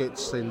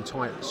baskets in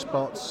tight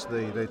spots,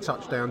 the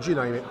touchdowns, you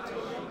name it.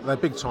 They're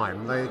big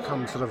time. They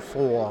come to the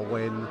fore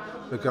when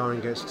the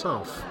going gets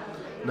tough.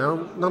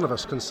 Now, none of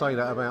us can say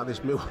that about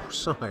this Millwall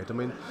side. I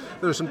mean,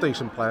 there are some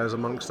decent players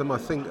amongst them. I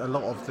think a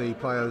lot of the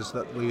players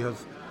that we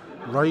have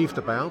raved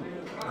about,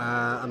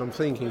 and I'm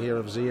thinking here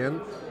of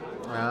Zien,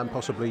 and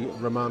possibly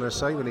Roman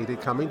Esse when he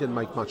did come in, didn't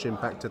make much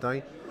impact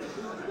today.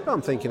 But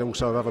I'm thinking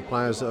also of other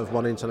players that have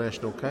won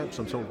international caps.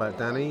 I'm talking about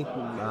Danny,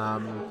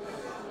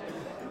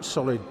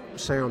 solid,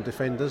 sound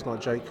defenders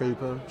like Jake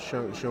Cooper,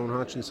 Sean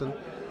Hutchinson.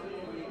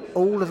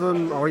 All of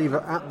them are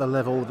either at the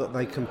level that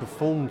they can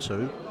perform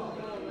to,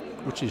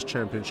 which is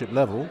championship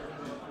level,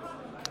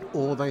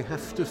 or they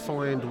have to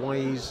find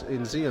ways,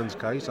 in Zian's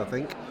case, I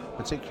think,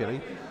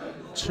 particularly,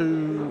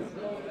 to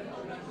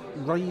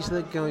raise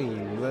their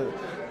game. The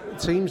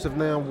teams have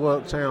now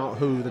worked out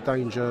who the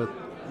danger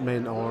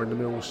men are in the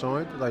Millwall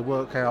side. They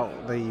work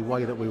out the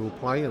way that we will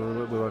play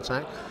and we will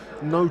attack.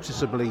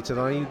 Noticeably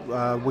today,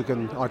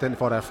 Wigan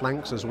identified our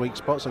flanks as weak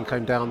spots and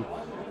came down,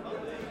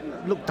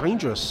 looked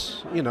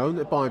dangerous, you know,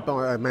 by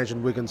I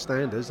imagine Wigan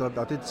standards.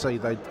 I did see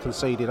they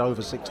conceded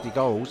over 60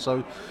 goals,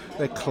 so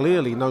they're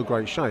clearly no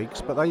great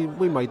shakes, but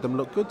we made them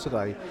look good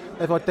today.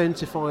 They've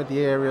identified the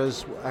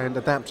areas and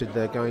adapted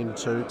their game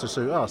to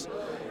suit us.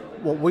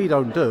 What we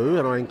don't do,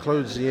 and I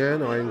include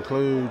Zien, I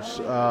include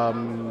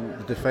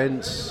the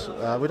defence,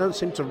 we don't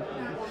seem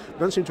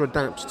to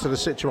adapt to the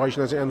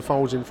situation as it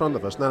unfolds in front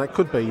of us. Now that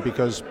could be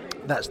because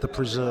that's the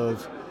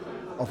preserve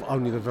of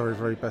only the very,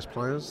 very best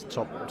players,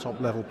 top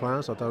level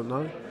players, I don't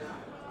know.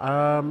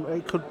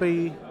 It could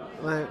be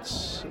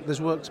that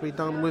there's work to be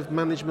done with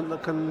management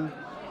that can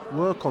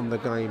work on their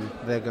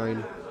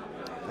game,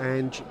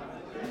 and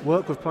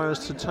work with players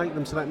to take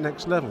them to that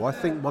next level. I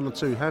think one or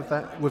two have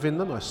that within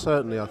them. I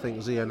think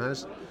Zien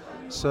has.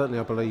 Certainly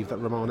I believe that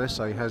Roman Esse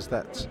has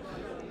that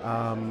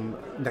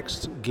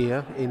next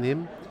gear in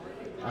him.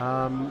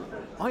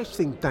 I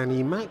think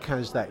Danny Mack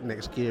has that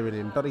next gear in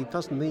him, but he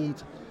does need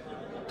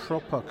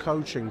proper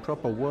coaching,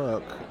 proper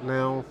work.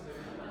 Now,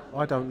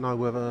 I don't know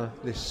whether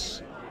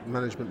this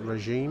management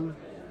regime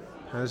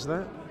has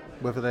that,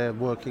 whether they're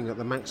working at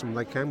the maximum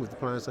they can with the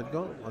players they've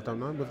got. I don't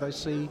know whether they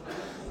see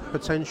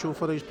potential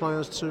for these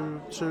players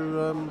to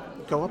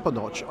go up a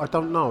notch. I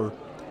don't know.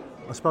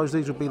 I suppose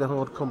these would be the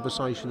hard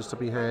conversations to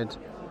be had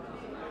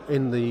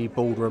in the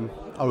boardroom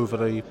over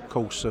the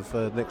course of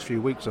the next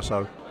few weeks or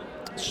so.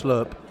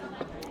 Slurp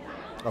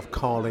of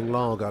Carling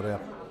Lager there.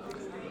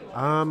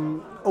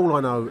 All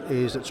I know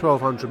is that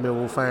 1,200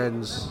 Millwall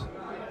fans,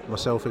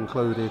 myself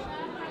included,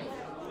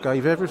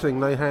 gave everything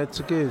they had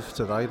to give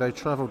today. They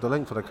travelled the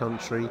length of the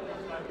country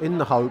in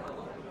the hope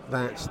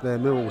that their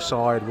Millwall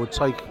side would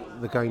take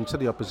the game to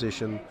the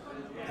opposition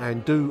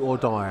and do or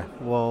die.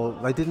 Well,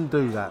 they didn't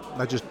do that.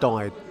 They just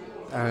died.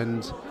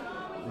 And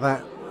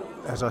that,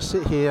 as I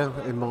sit here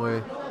in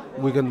my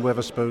Wigan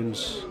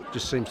Wetherspoons,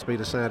 just seems to be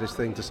the saddest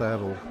thing to say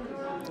of all.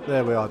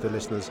 There we are, dear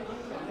listeners.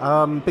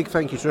 Big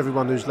thank you to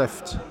everyone who's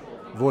left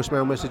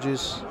voicemail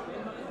messages.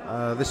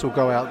 This will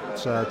go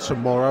out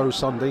tomorrow,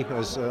 Sunday,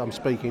 as I'm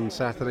speaking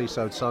Saturday,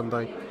 so it's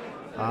Sunday.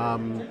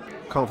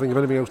 Can't think of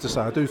anything else to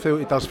say.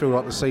 It does feel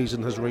like the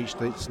season has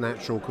reached its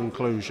natural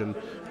conclusion,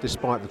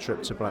 despite the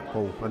trip to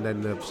Blackpool, and then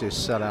obviously a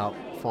sell-out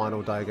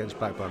final day against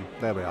Blackburn.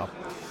 There we are.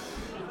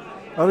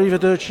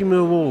 Arrivederci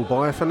Millwall.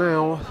 Bye for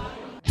now.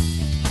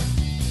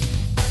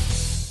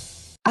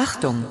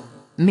 Achtung,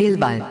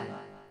 Millwall.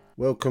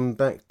 Welcome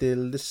back, dear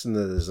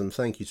listeners, and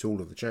thank you to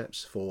all of the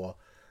chaps for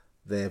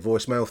their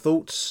voicemail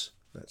thoughts.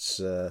 That's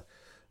the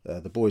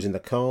boys in the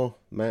car,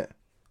 Matt,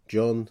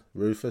 John,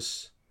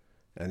 Rufus,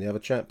 and the other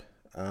chap.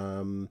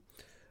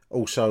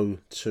 Also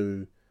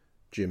to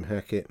Jim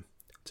Hackett,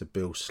 to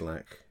Bill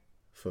Slack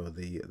for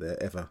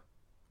their ever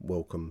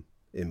welcome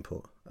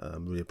input.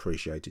 Really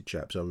appreciated,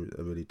 chaps. I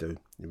really do.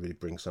 You really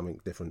bring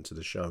something different to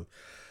the show.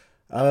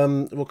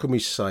 What can we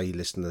say,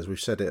 listeners? We've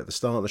said it at the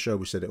start of the show.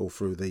 We said it all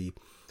through the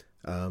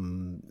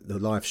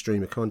live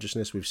stream of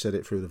consciousness. We've said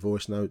it through the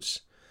voice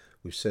notes.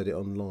 We've said it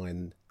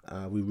online.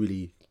 We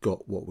really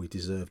got what we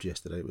deserved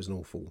yesterday. It was an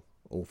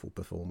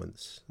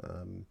performance.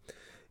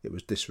 It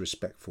was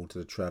disrespectful to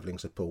the travelling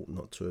support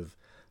not to have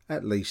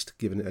at least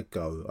given it a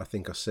go. I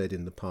think I said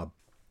in the pub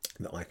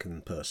that I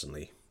can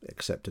personally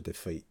accept a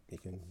defeat.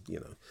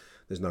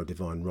 There's no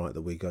divine right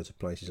that we go to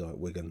places like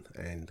Wigan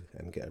and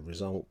get a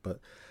result, but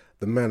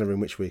the manner in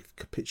which we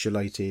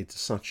capitulated,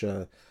 such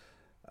a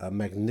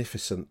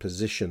magnificent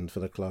position for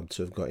the club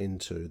to have got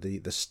into,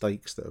 the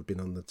stakes that have been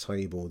on the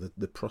table,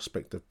 the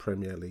prospect of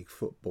Premier League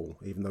football,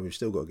 even though we've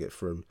still got to get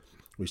through,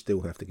 we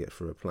still have to get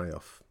through a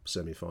playoff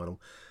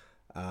semi-final,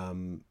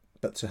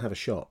 but to have a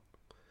shot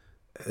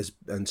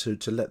and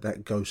to let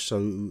that go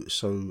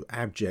so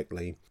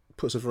abjectly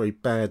puts a very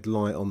bad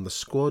light on the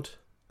squad,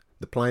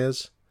 the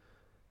players,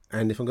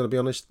 and if I'm going to be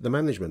honest, the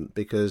management,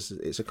 because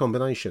it's a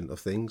combination of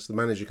things. The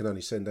manager can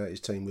only send out his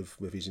team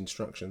with his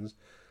instructions.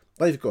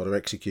 They've got to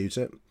execute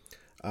it.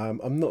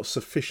 I'm not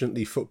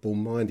sufficiently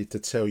football-minded to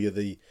tell you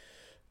the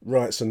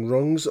rights and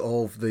wrongs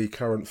of the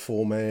current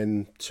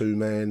 4-man,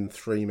 2-man,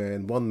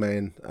 3-man,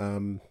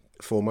 1-man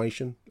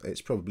formation.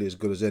 It's probably as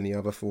good as any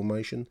other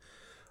formation.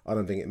 I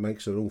don't think it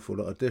makes an awful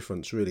lot of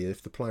difference, really.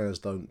 If the players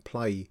don't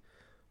play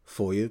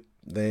for you,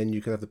 then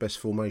you can have the best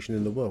formation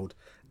in the world,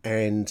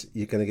 and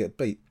you're going to get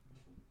beat.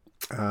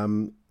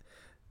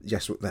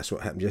 Yes, that's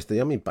what happened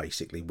yesterday. I mean,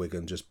 basically,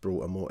 Wigan just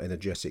brought a more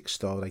energetic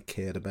style. They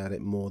cared about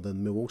it more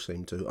than Millwall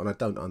seemed to, and I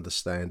don't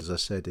understand, as I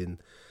said in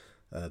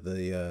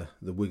the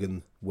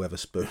Wigan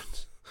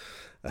Weatherspoons,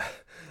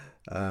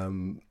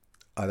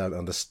 I don't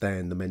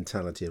understand the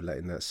mentality of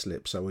letting that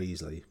slip so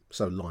easily,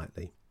 so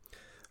lightly.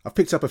 I've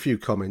picked up a few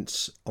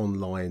comments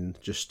online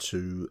just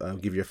to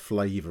give you a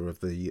flavour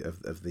of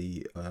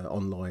the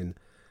online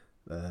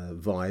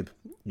vibe.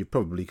 You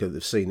probably could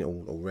have seen it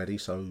all already,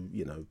 so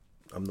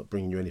I'm not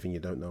bringing you anything you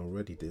don't know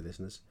already, dear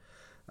listeners.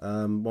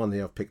 One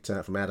here I've picked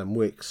out from Adam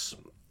Wicks,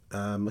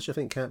 which I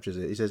think captures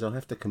it. He says, "I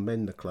have to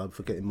commend the club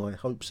for getting my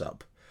hopes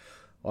up.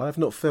 I have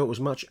not felt as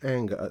much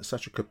anger at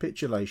such a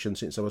capitulation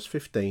since I was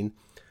 15,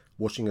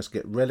 watching us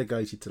get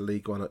relegated to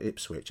League One at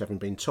Ipswich, having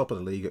been top of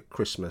the league at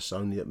Christmas,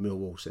 only at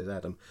Millwall," says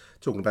Adam.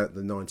 Talking about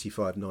the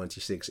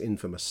 95-96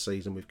 infamous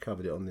season. We've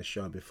covered it on this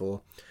show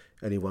before.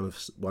 Any one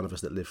of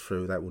us that lived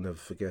through that will never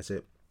forget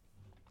it.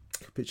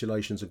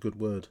 Capitulation's a good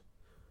word,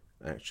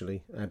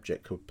 actually.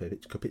 Abject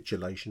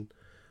capitulation.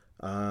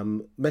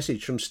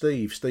 Message from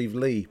Steve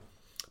Lee.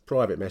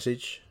 Private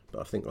message, but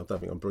I don't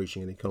think I'm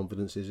breaching any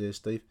confidences here,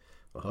 Steve.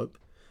 I hope.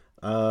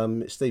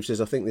 Steve says,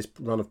 "I think this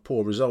run of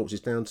poor results is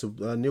down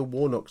to Neil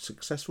Warnock's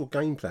successful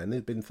game plan.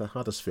 They've been for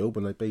Huddersfield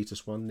when they beat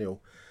us 1-0.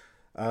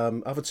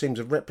 Other teams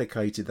have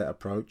replicated that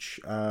approach.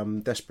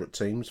 Desperate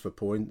teams for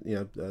points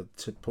at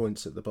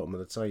the bottom of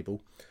the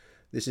table.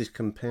 This is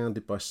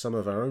compounded by some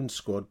of our own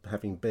squad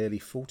having barely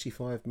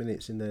 45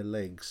 minutes in their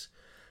legs.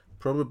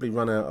 Probably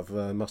run out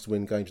of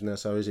must-win games now,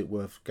 so is it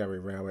worth Gary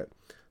Rowett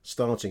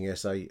starting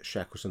SA,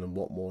 Shackleton and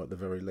Watmore at the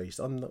very least?"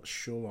 I'm not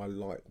sure I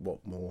like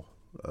Watmore,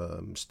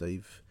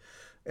 Steve.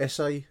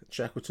 SA,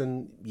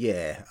 Shackleton,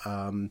 yeah.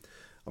 I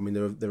mean,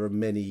 there are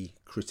many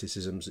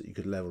criticisms that you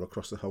could level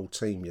across the whole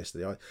team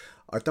yesterday.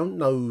 I don't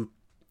know,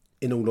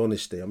 in all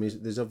honesty. I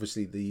mean, there's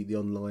obviously the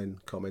online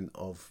comment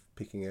of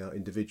picking out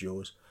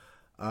individuals.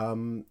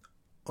 I'm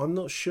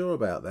not sure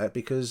about that,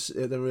 because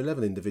there were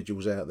 11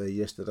 individuals out there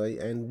yesterday,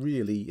 and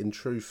really and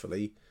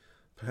truthfully,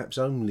 perhaps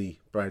only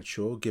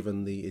Bradshaw,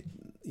 given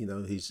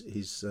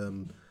his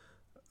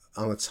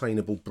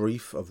unattainable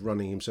brief of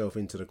running himself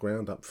into the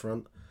ground up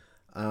front.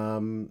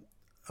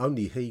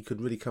 Only he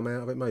could really come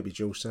out of it. Maybe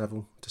Jill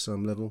Saville to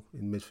some level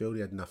in midfield.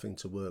 He had nothing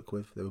to work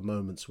with. There were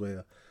moments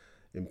where,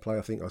 in play,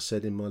 I think I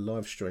said in my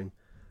live stream,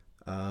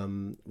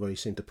 where he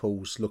seemed to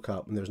pause, look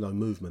up, and there was no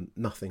movement.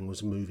 Nothing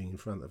was moving in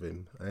front of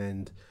him,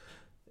 and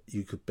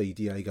you could be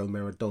Diego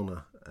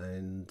Maradona,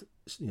 and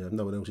if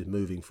no one else is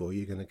moving for you,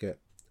 you're going to get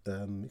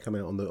come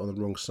out on the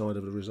wrong side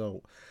of the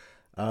result.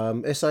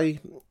 SA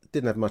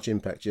didn't have much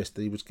impact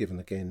yesterday. He was given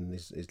again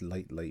his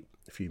late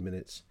few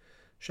minutes.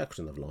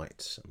 Shackleton of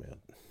lights. I mean,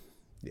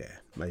 yeah,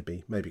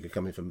 maybe it could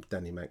come in from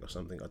Danny Mack or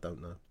something. I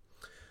don't know.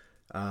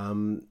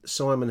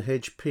 Simon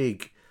Hedge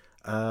Pig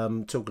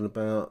talking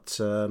about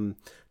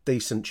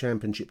decent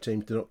championship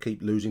teams do not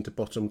keep losing to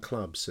bottom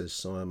clubs, says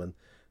Simon.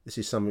 This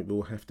is something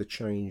we'll have to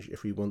change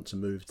if we want to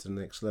move to the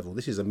next level.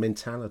 This is a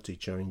mentality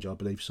change, I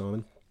believe,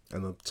 Simon,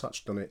 and I've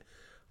touched on it,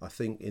 I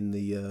think, in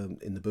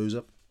the Booze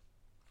Up.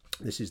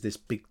 This is this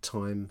big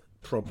time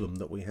problem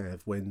that we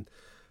have when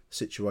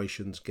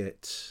situations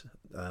get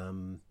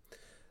to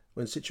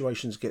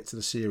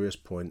the serious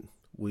point.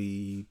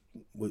 We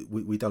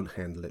don't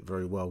handle it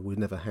very well. We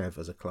never have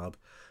as a club,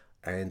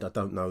 and I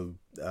don't know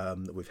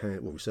that we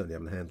certainly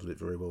haven't handled it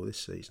very well this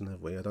season,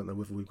 have we? I don't know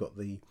whether we've got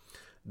the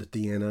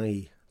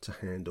DNA to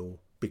handle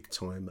big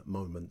time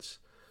moments.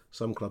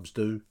 Some clubs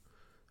do.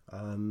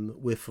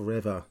 We're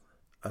forever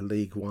a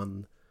League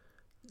One,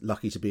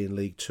 lucky to be in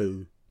League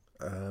Two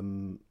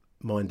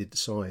minded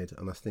side,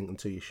 and I think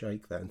until you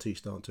shake that, until you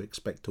start to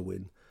expect to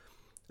win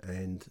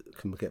and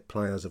can get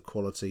players of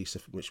quality,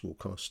 which will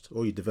cost,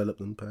 or you develop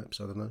them perhaps,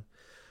 I don't know,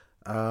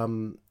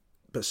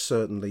 but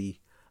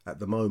certainly at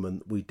the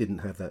moment we didn't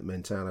have that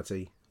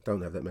mentality.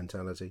 don't have that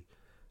mentality,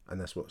 and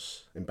that's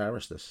what's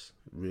embarrassed us,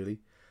 really.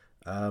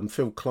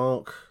 Phil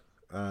Clark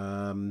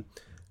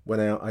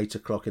went out 8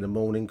 o'clock in the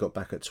morning, got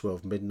back at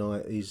 12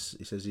 midnight. He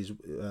says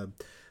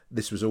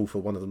this was all for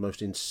one of the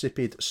most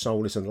insipid,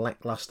 soulless and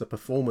lacklustre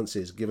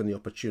performances given the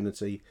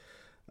opportunity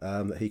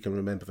that he can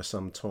remember for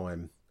some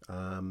time.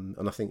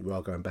 And I think we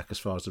are going back as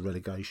far as the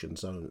relegation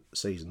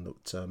season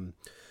that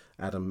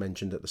Adam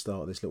mentioned at the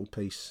start of this little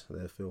piece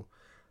there, Phil.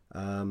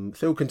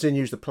 Phil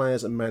continues, the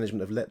players and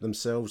management have let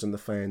themselves and the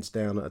fans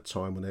down at a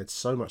time when they had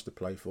so much to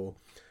play for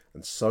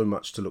and so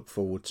much to look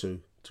forward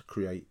to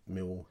create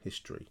Millwall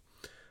history.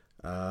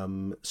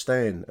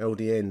 Stan,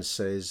 LDN,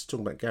 says,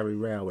 talking about Gary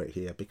Rowett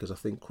here, because I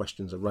think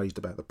questions are raised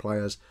about the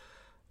players,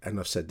 and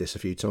I've said this a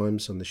few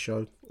times on the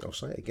show, I'll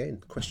say it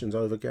again, questions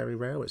over Gary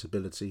Rowett's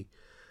ability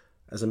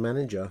as a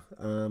manager.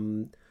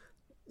 The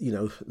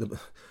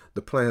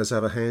players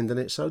have a hand in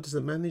it, so does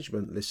the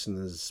management,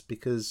 listeners,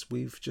 because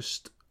we've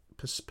just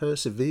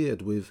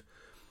persevered with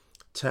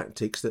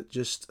tactics that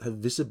just have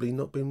visibly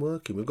not been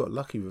working. We've got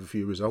lucky with a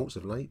few results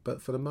of late,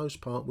 but for the most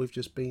part we've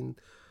just been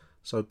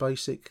so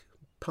basic,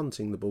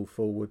 punting the ball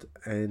forward,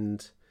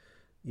 and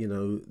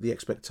the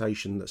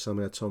expectation that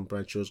somehow Tom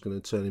Bradshaw's going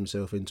to turn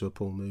himself into a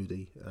Paul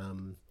Moody,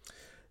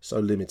 so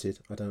limited.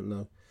 I don't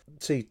know.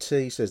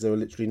 TT says there are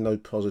literally no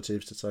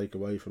positives to take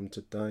away from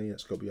today.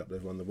 That's got to be up there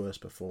with one of the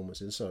worst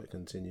performances, so it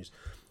continues.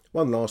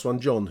 One last one,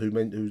 John,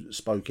 who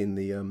spoke in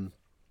the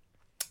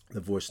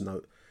voice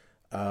note,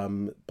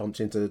 bumped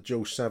into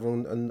Jules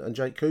Saville and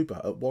Jake Cooper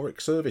at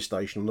Warwick service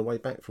station on the way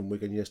back from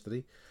Wigan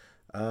yesterday.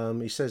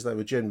 He says they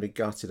were generally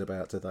gutted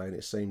about today, and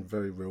it seemed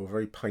very real,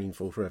 very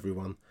painful for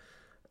everyone.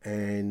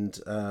 And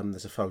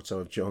there's a photo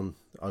of John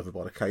over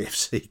by the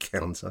KFC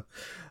counter,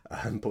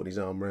 putting his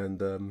arm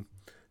around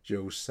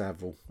Jules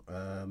Saville.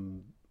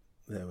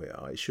 There we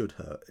are. It should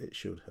hurt. It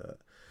should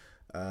hurt.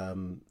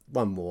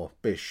 One more.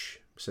 Bish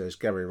says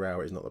Gary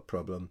Rowett is not the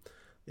problem.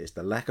 It's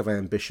the lack of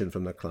ambition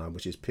from the club,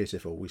 which is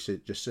pitiful. We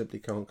just simply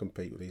can't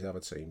compete with these other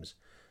teams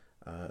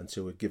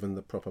until we're given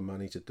the proper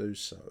money to do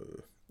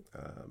so.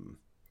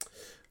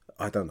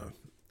 I don't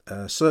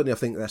know. Certainly, I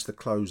think that's the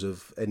close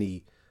of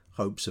any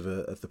hopes of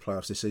the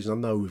playoffs this season. I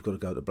know we've got to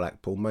go to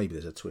Blackpool. Maybe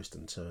there's a twist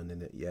and turn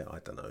in it. Yeah, I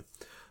don't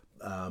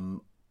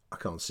know. I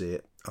can't see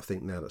it. I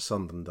think now that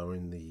Sunderland are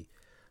in the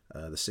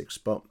 6th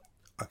spot,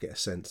 I get a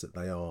sense that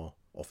they are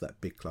of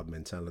that big club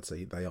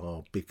mentality. They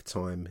are big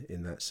time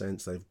in that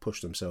sense. They've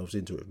pushed themselves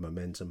into it with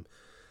momentum.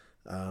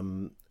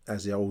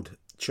 As the old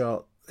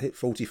chart hit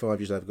 45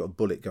 years, they've got a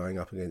bullet going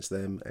up against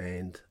them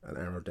and an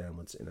arrow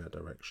downwards in our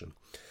direction.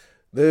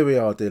 There we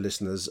are, dear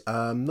listeners.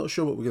 Not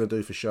sure what we're going to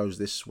do for shows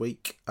this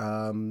week.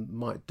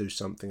 Might do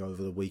something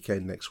over the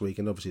weekend next week,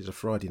 and obviously it's a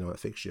Friday night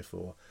fixture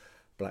for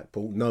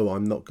Blackpool. No,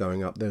 I'm not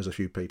going up. There's a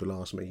few people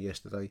asked me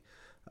yesterday.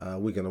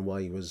 Wigan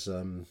away was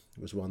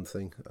one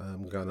thing.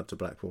 Going up to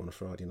Blackpool on a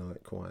Friday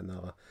night, quite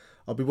another.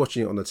 I'll be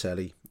watching it on the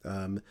telly.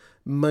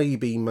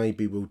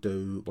 Maybe we'll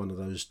do one of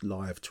those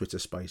live Twitter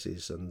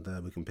spaces, and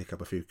we can pick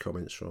up a few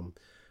comments from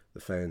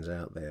the fans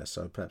out there.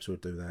 So perhaps we'll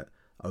do that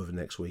over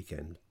next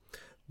weekend.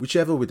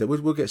 Whichever we do,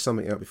 we'll get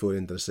something out before the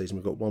end of the season.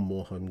 We've got one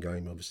more home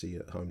game, obviously,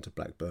 at home to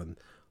Blackburn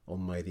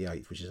on May the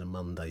 8th, which is a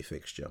Monday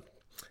fixture.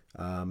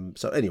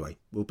 So anyway,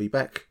 we'll be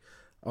back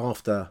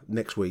after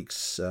next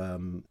week's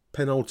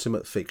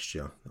penultimate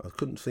fixture. I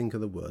couldn't think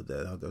of the word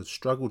there. I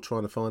struggled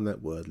trying to find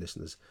that word,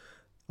 listeners.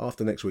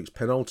 After next week's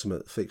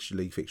penultimate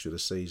league fixture of the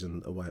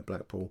season away at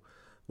Blackpool,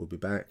 we'll be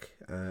back.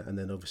 And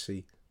then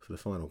obviously for the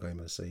final game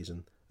of the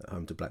season at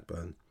home to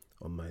Blackburn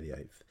on May the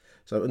 8th.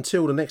 So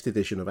until the next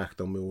edition of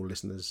Achtung Millwall,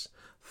 listeners,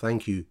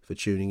 thank you for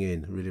tuning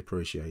in. Really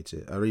appreciate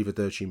it.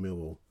 Arrivederci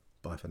Millwall.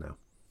 Bye for now.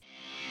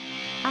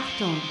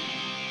 Achtung,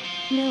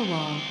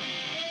 Millwall.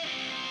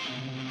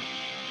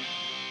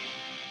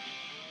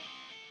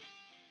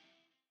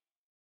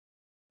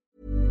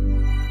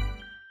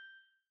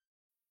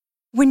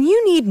 When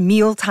you need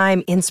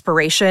mealtime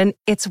inspiration,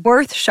 it's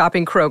worth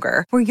shopping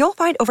Kroger, where you'll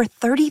find over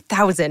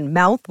 30,000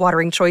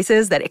 mouth-watering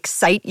choices that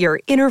excite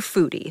your inner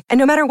foodie. And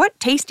no matter what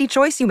tasty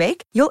choice you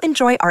make, you'll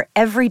enjoy our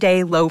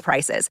everyday low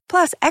prices,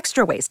 plus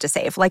extra ways to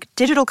save, like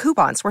digital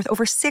coupons worth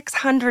over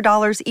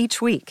 $600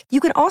 each week. You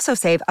can also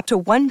save up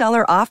to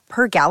 $1 off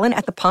per gallon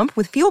at the pump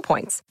with fuel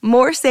points.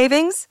 More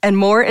savings and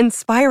more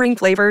inspiring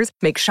flavors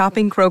make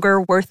shopping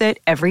Kroger worth it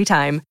every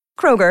time.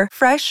 Kroger,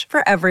 fresh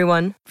for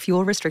everyone.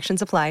 Fuel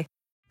restrictions apply.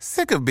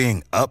 Sick of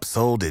being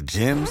upsold at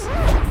gyms?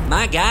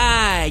 My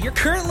guy, you're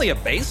currently a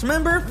base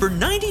member? For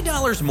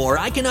 $90 more,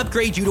 I can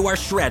upgrade you to our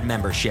Shred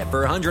membership.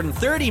 For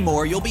 $130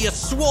 more, you'll be a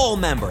Swole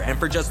member. And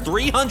for just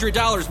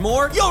 $300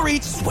 more, you'll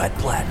reach Sweat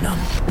Platinum.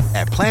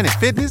 At Planet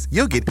Fitness,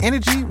 you'll get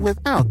energy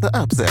without the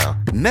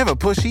upsell. Never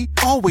pushy,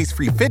 always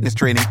free fitness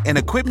training and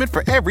equipment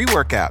for every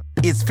workout.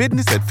 It's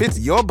fitness that fits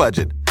your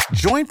budget.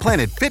 Join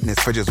Planet Fitness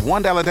for just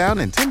 $1 down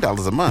and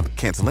 $10 a month.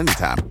 Cancel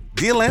anytime.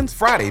 Deal ends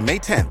Friday, May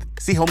 10th.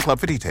 See Home Club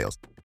for details.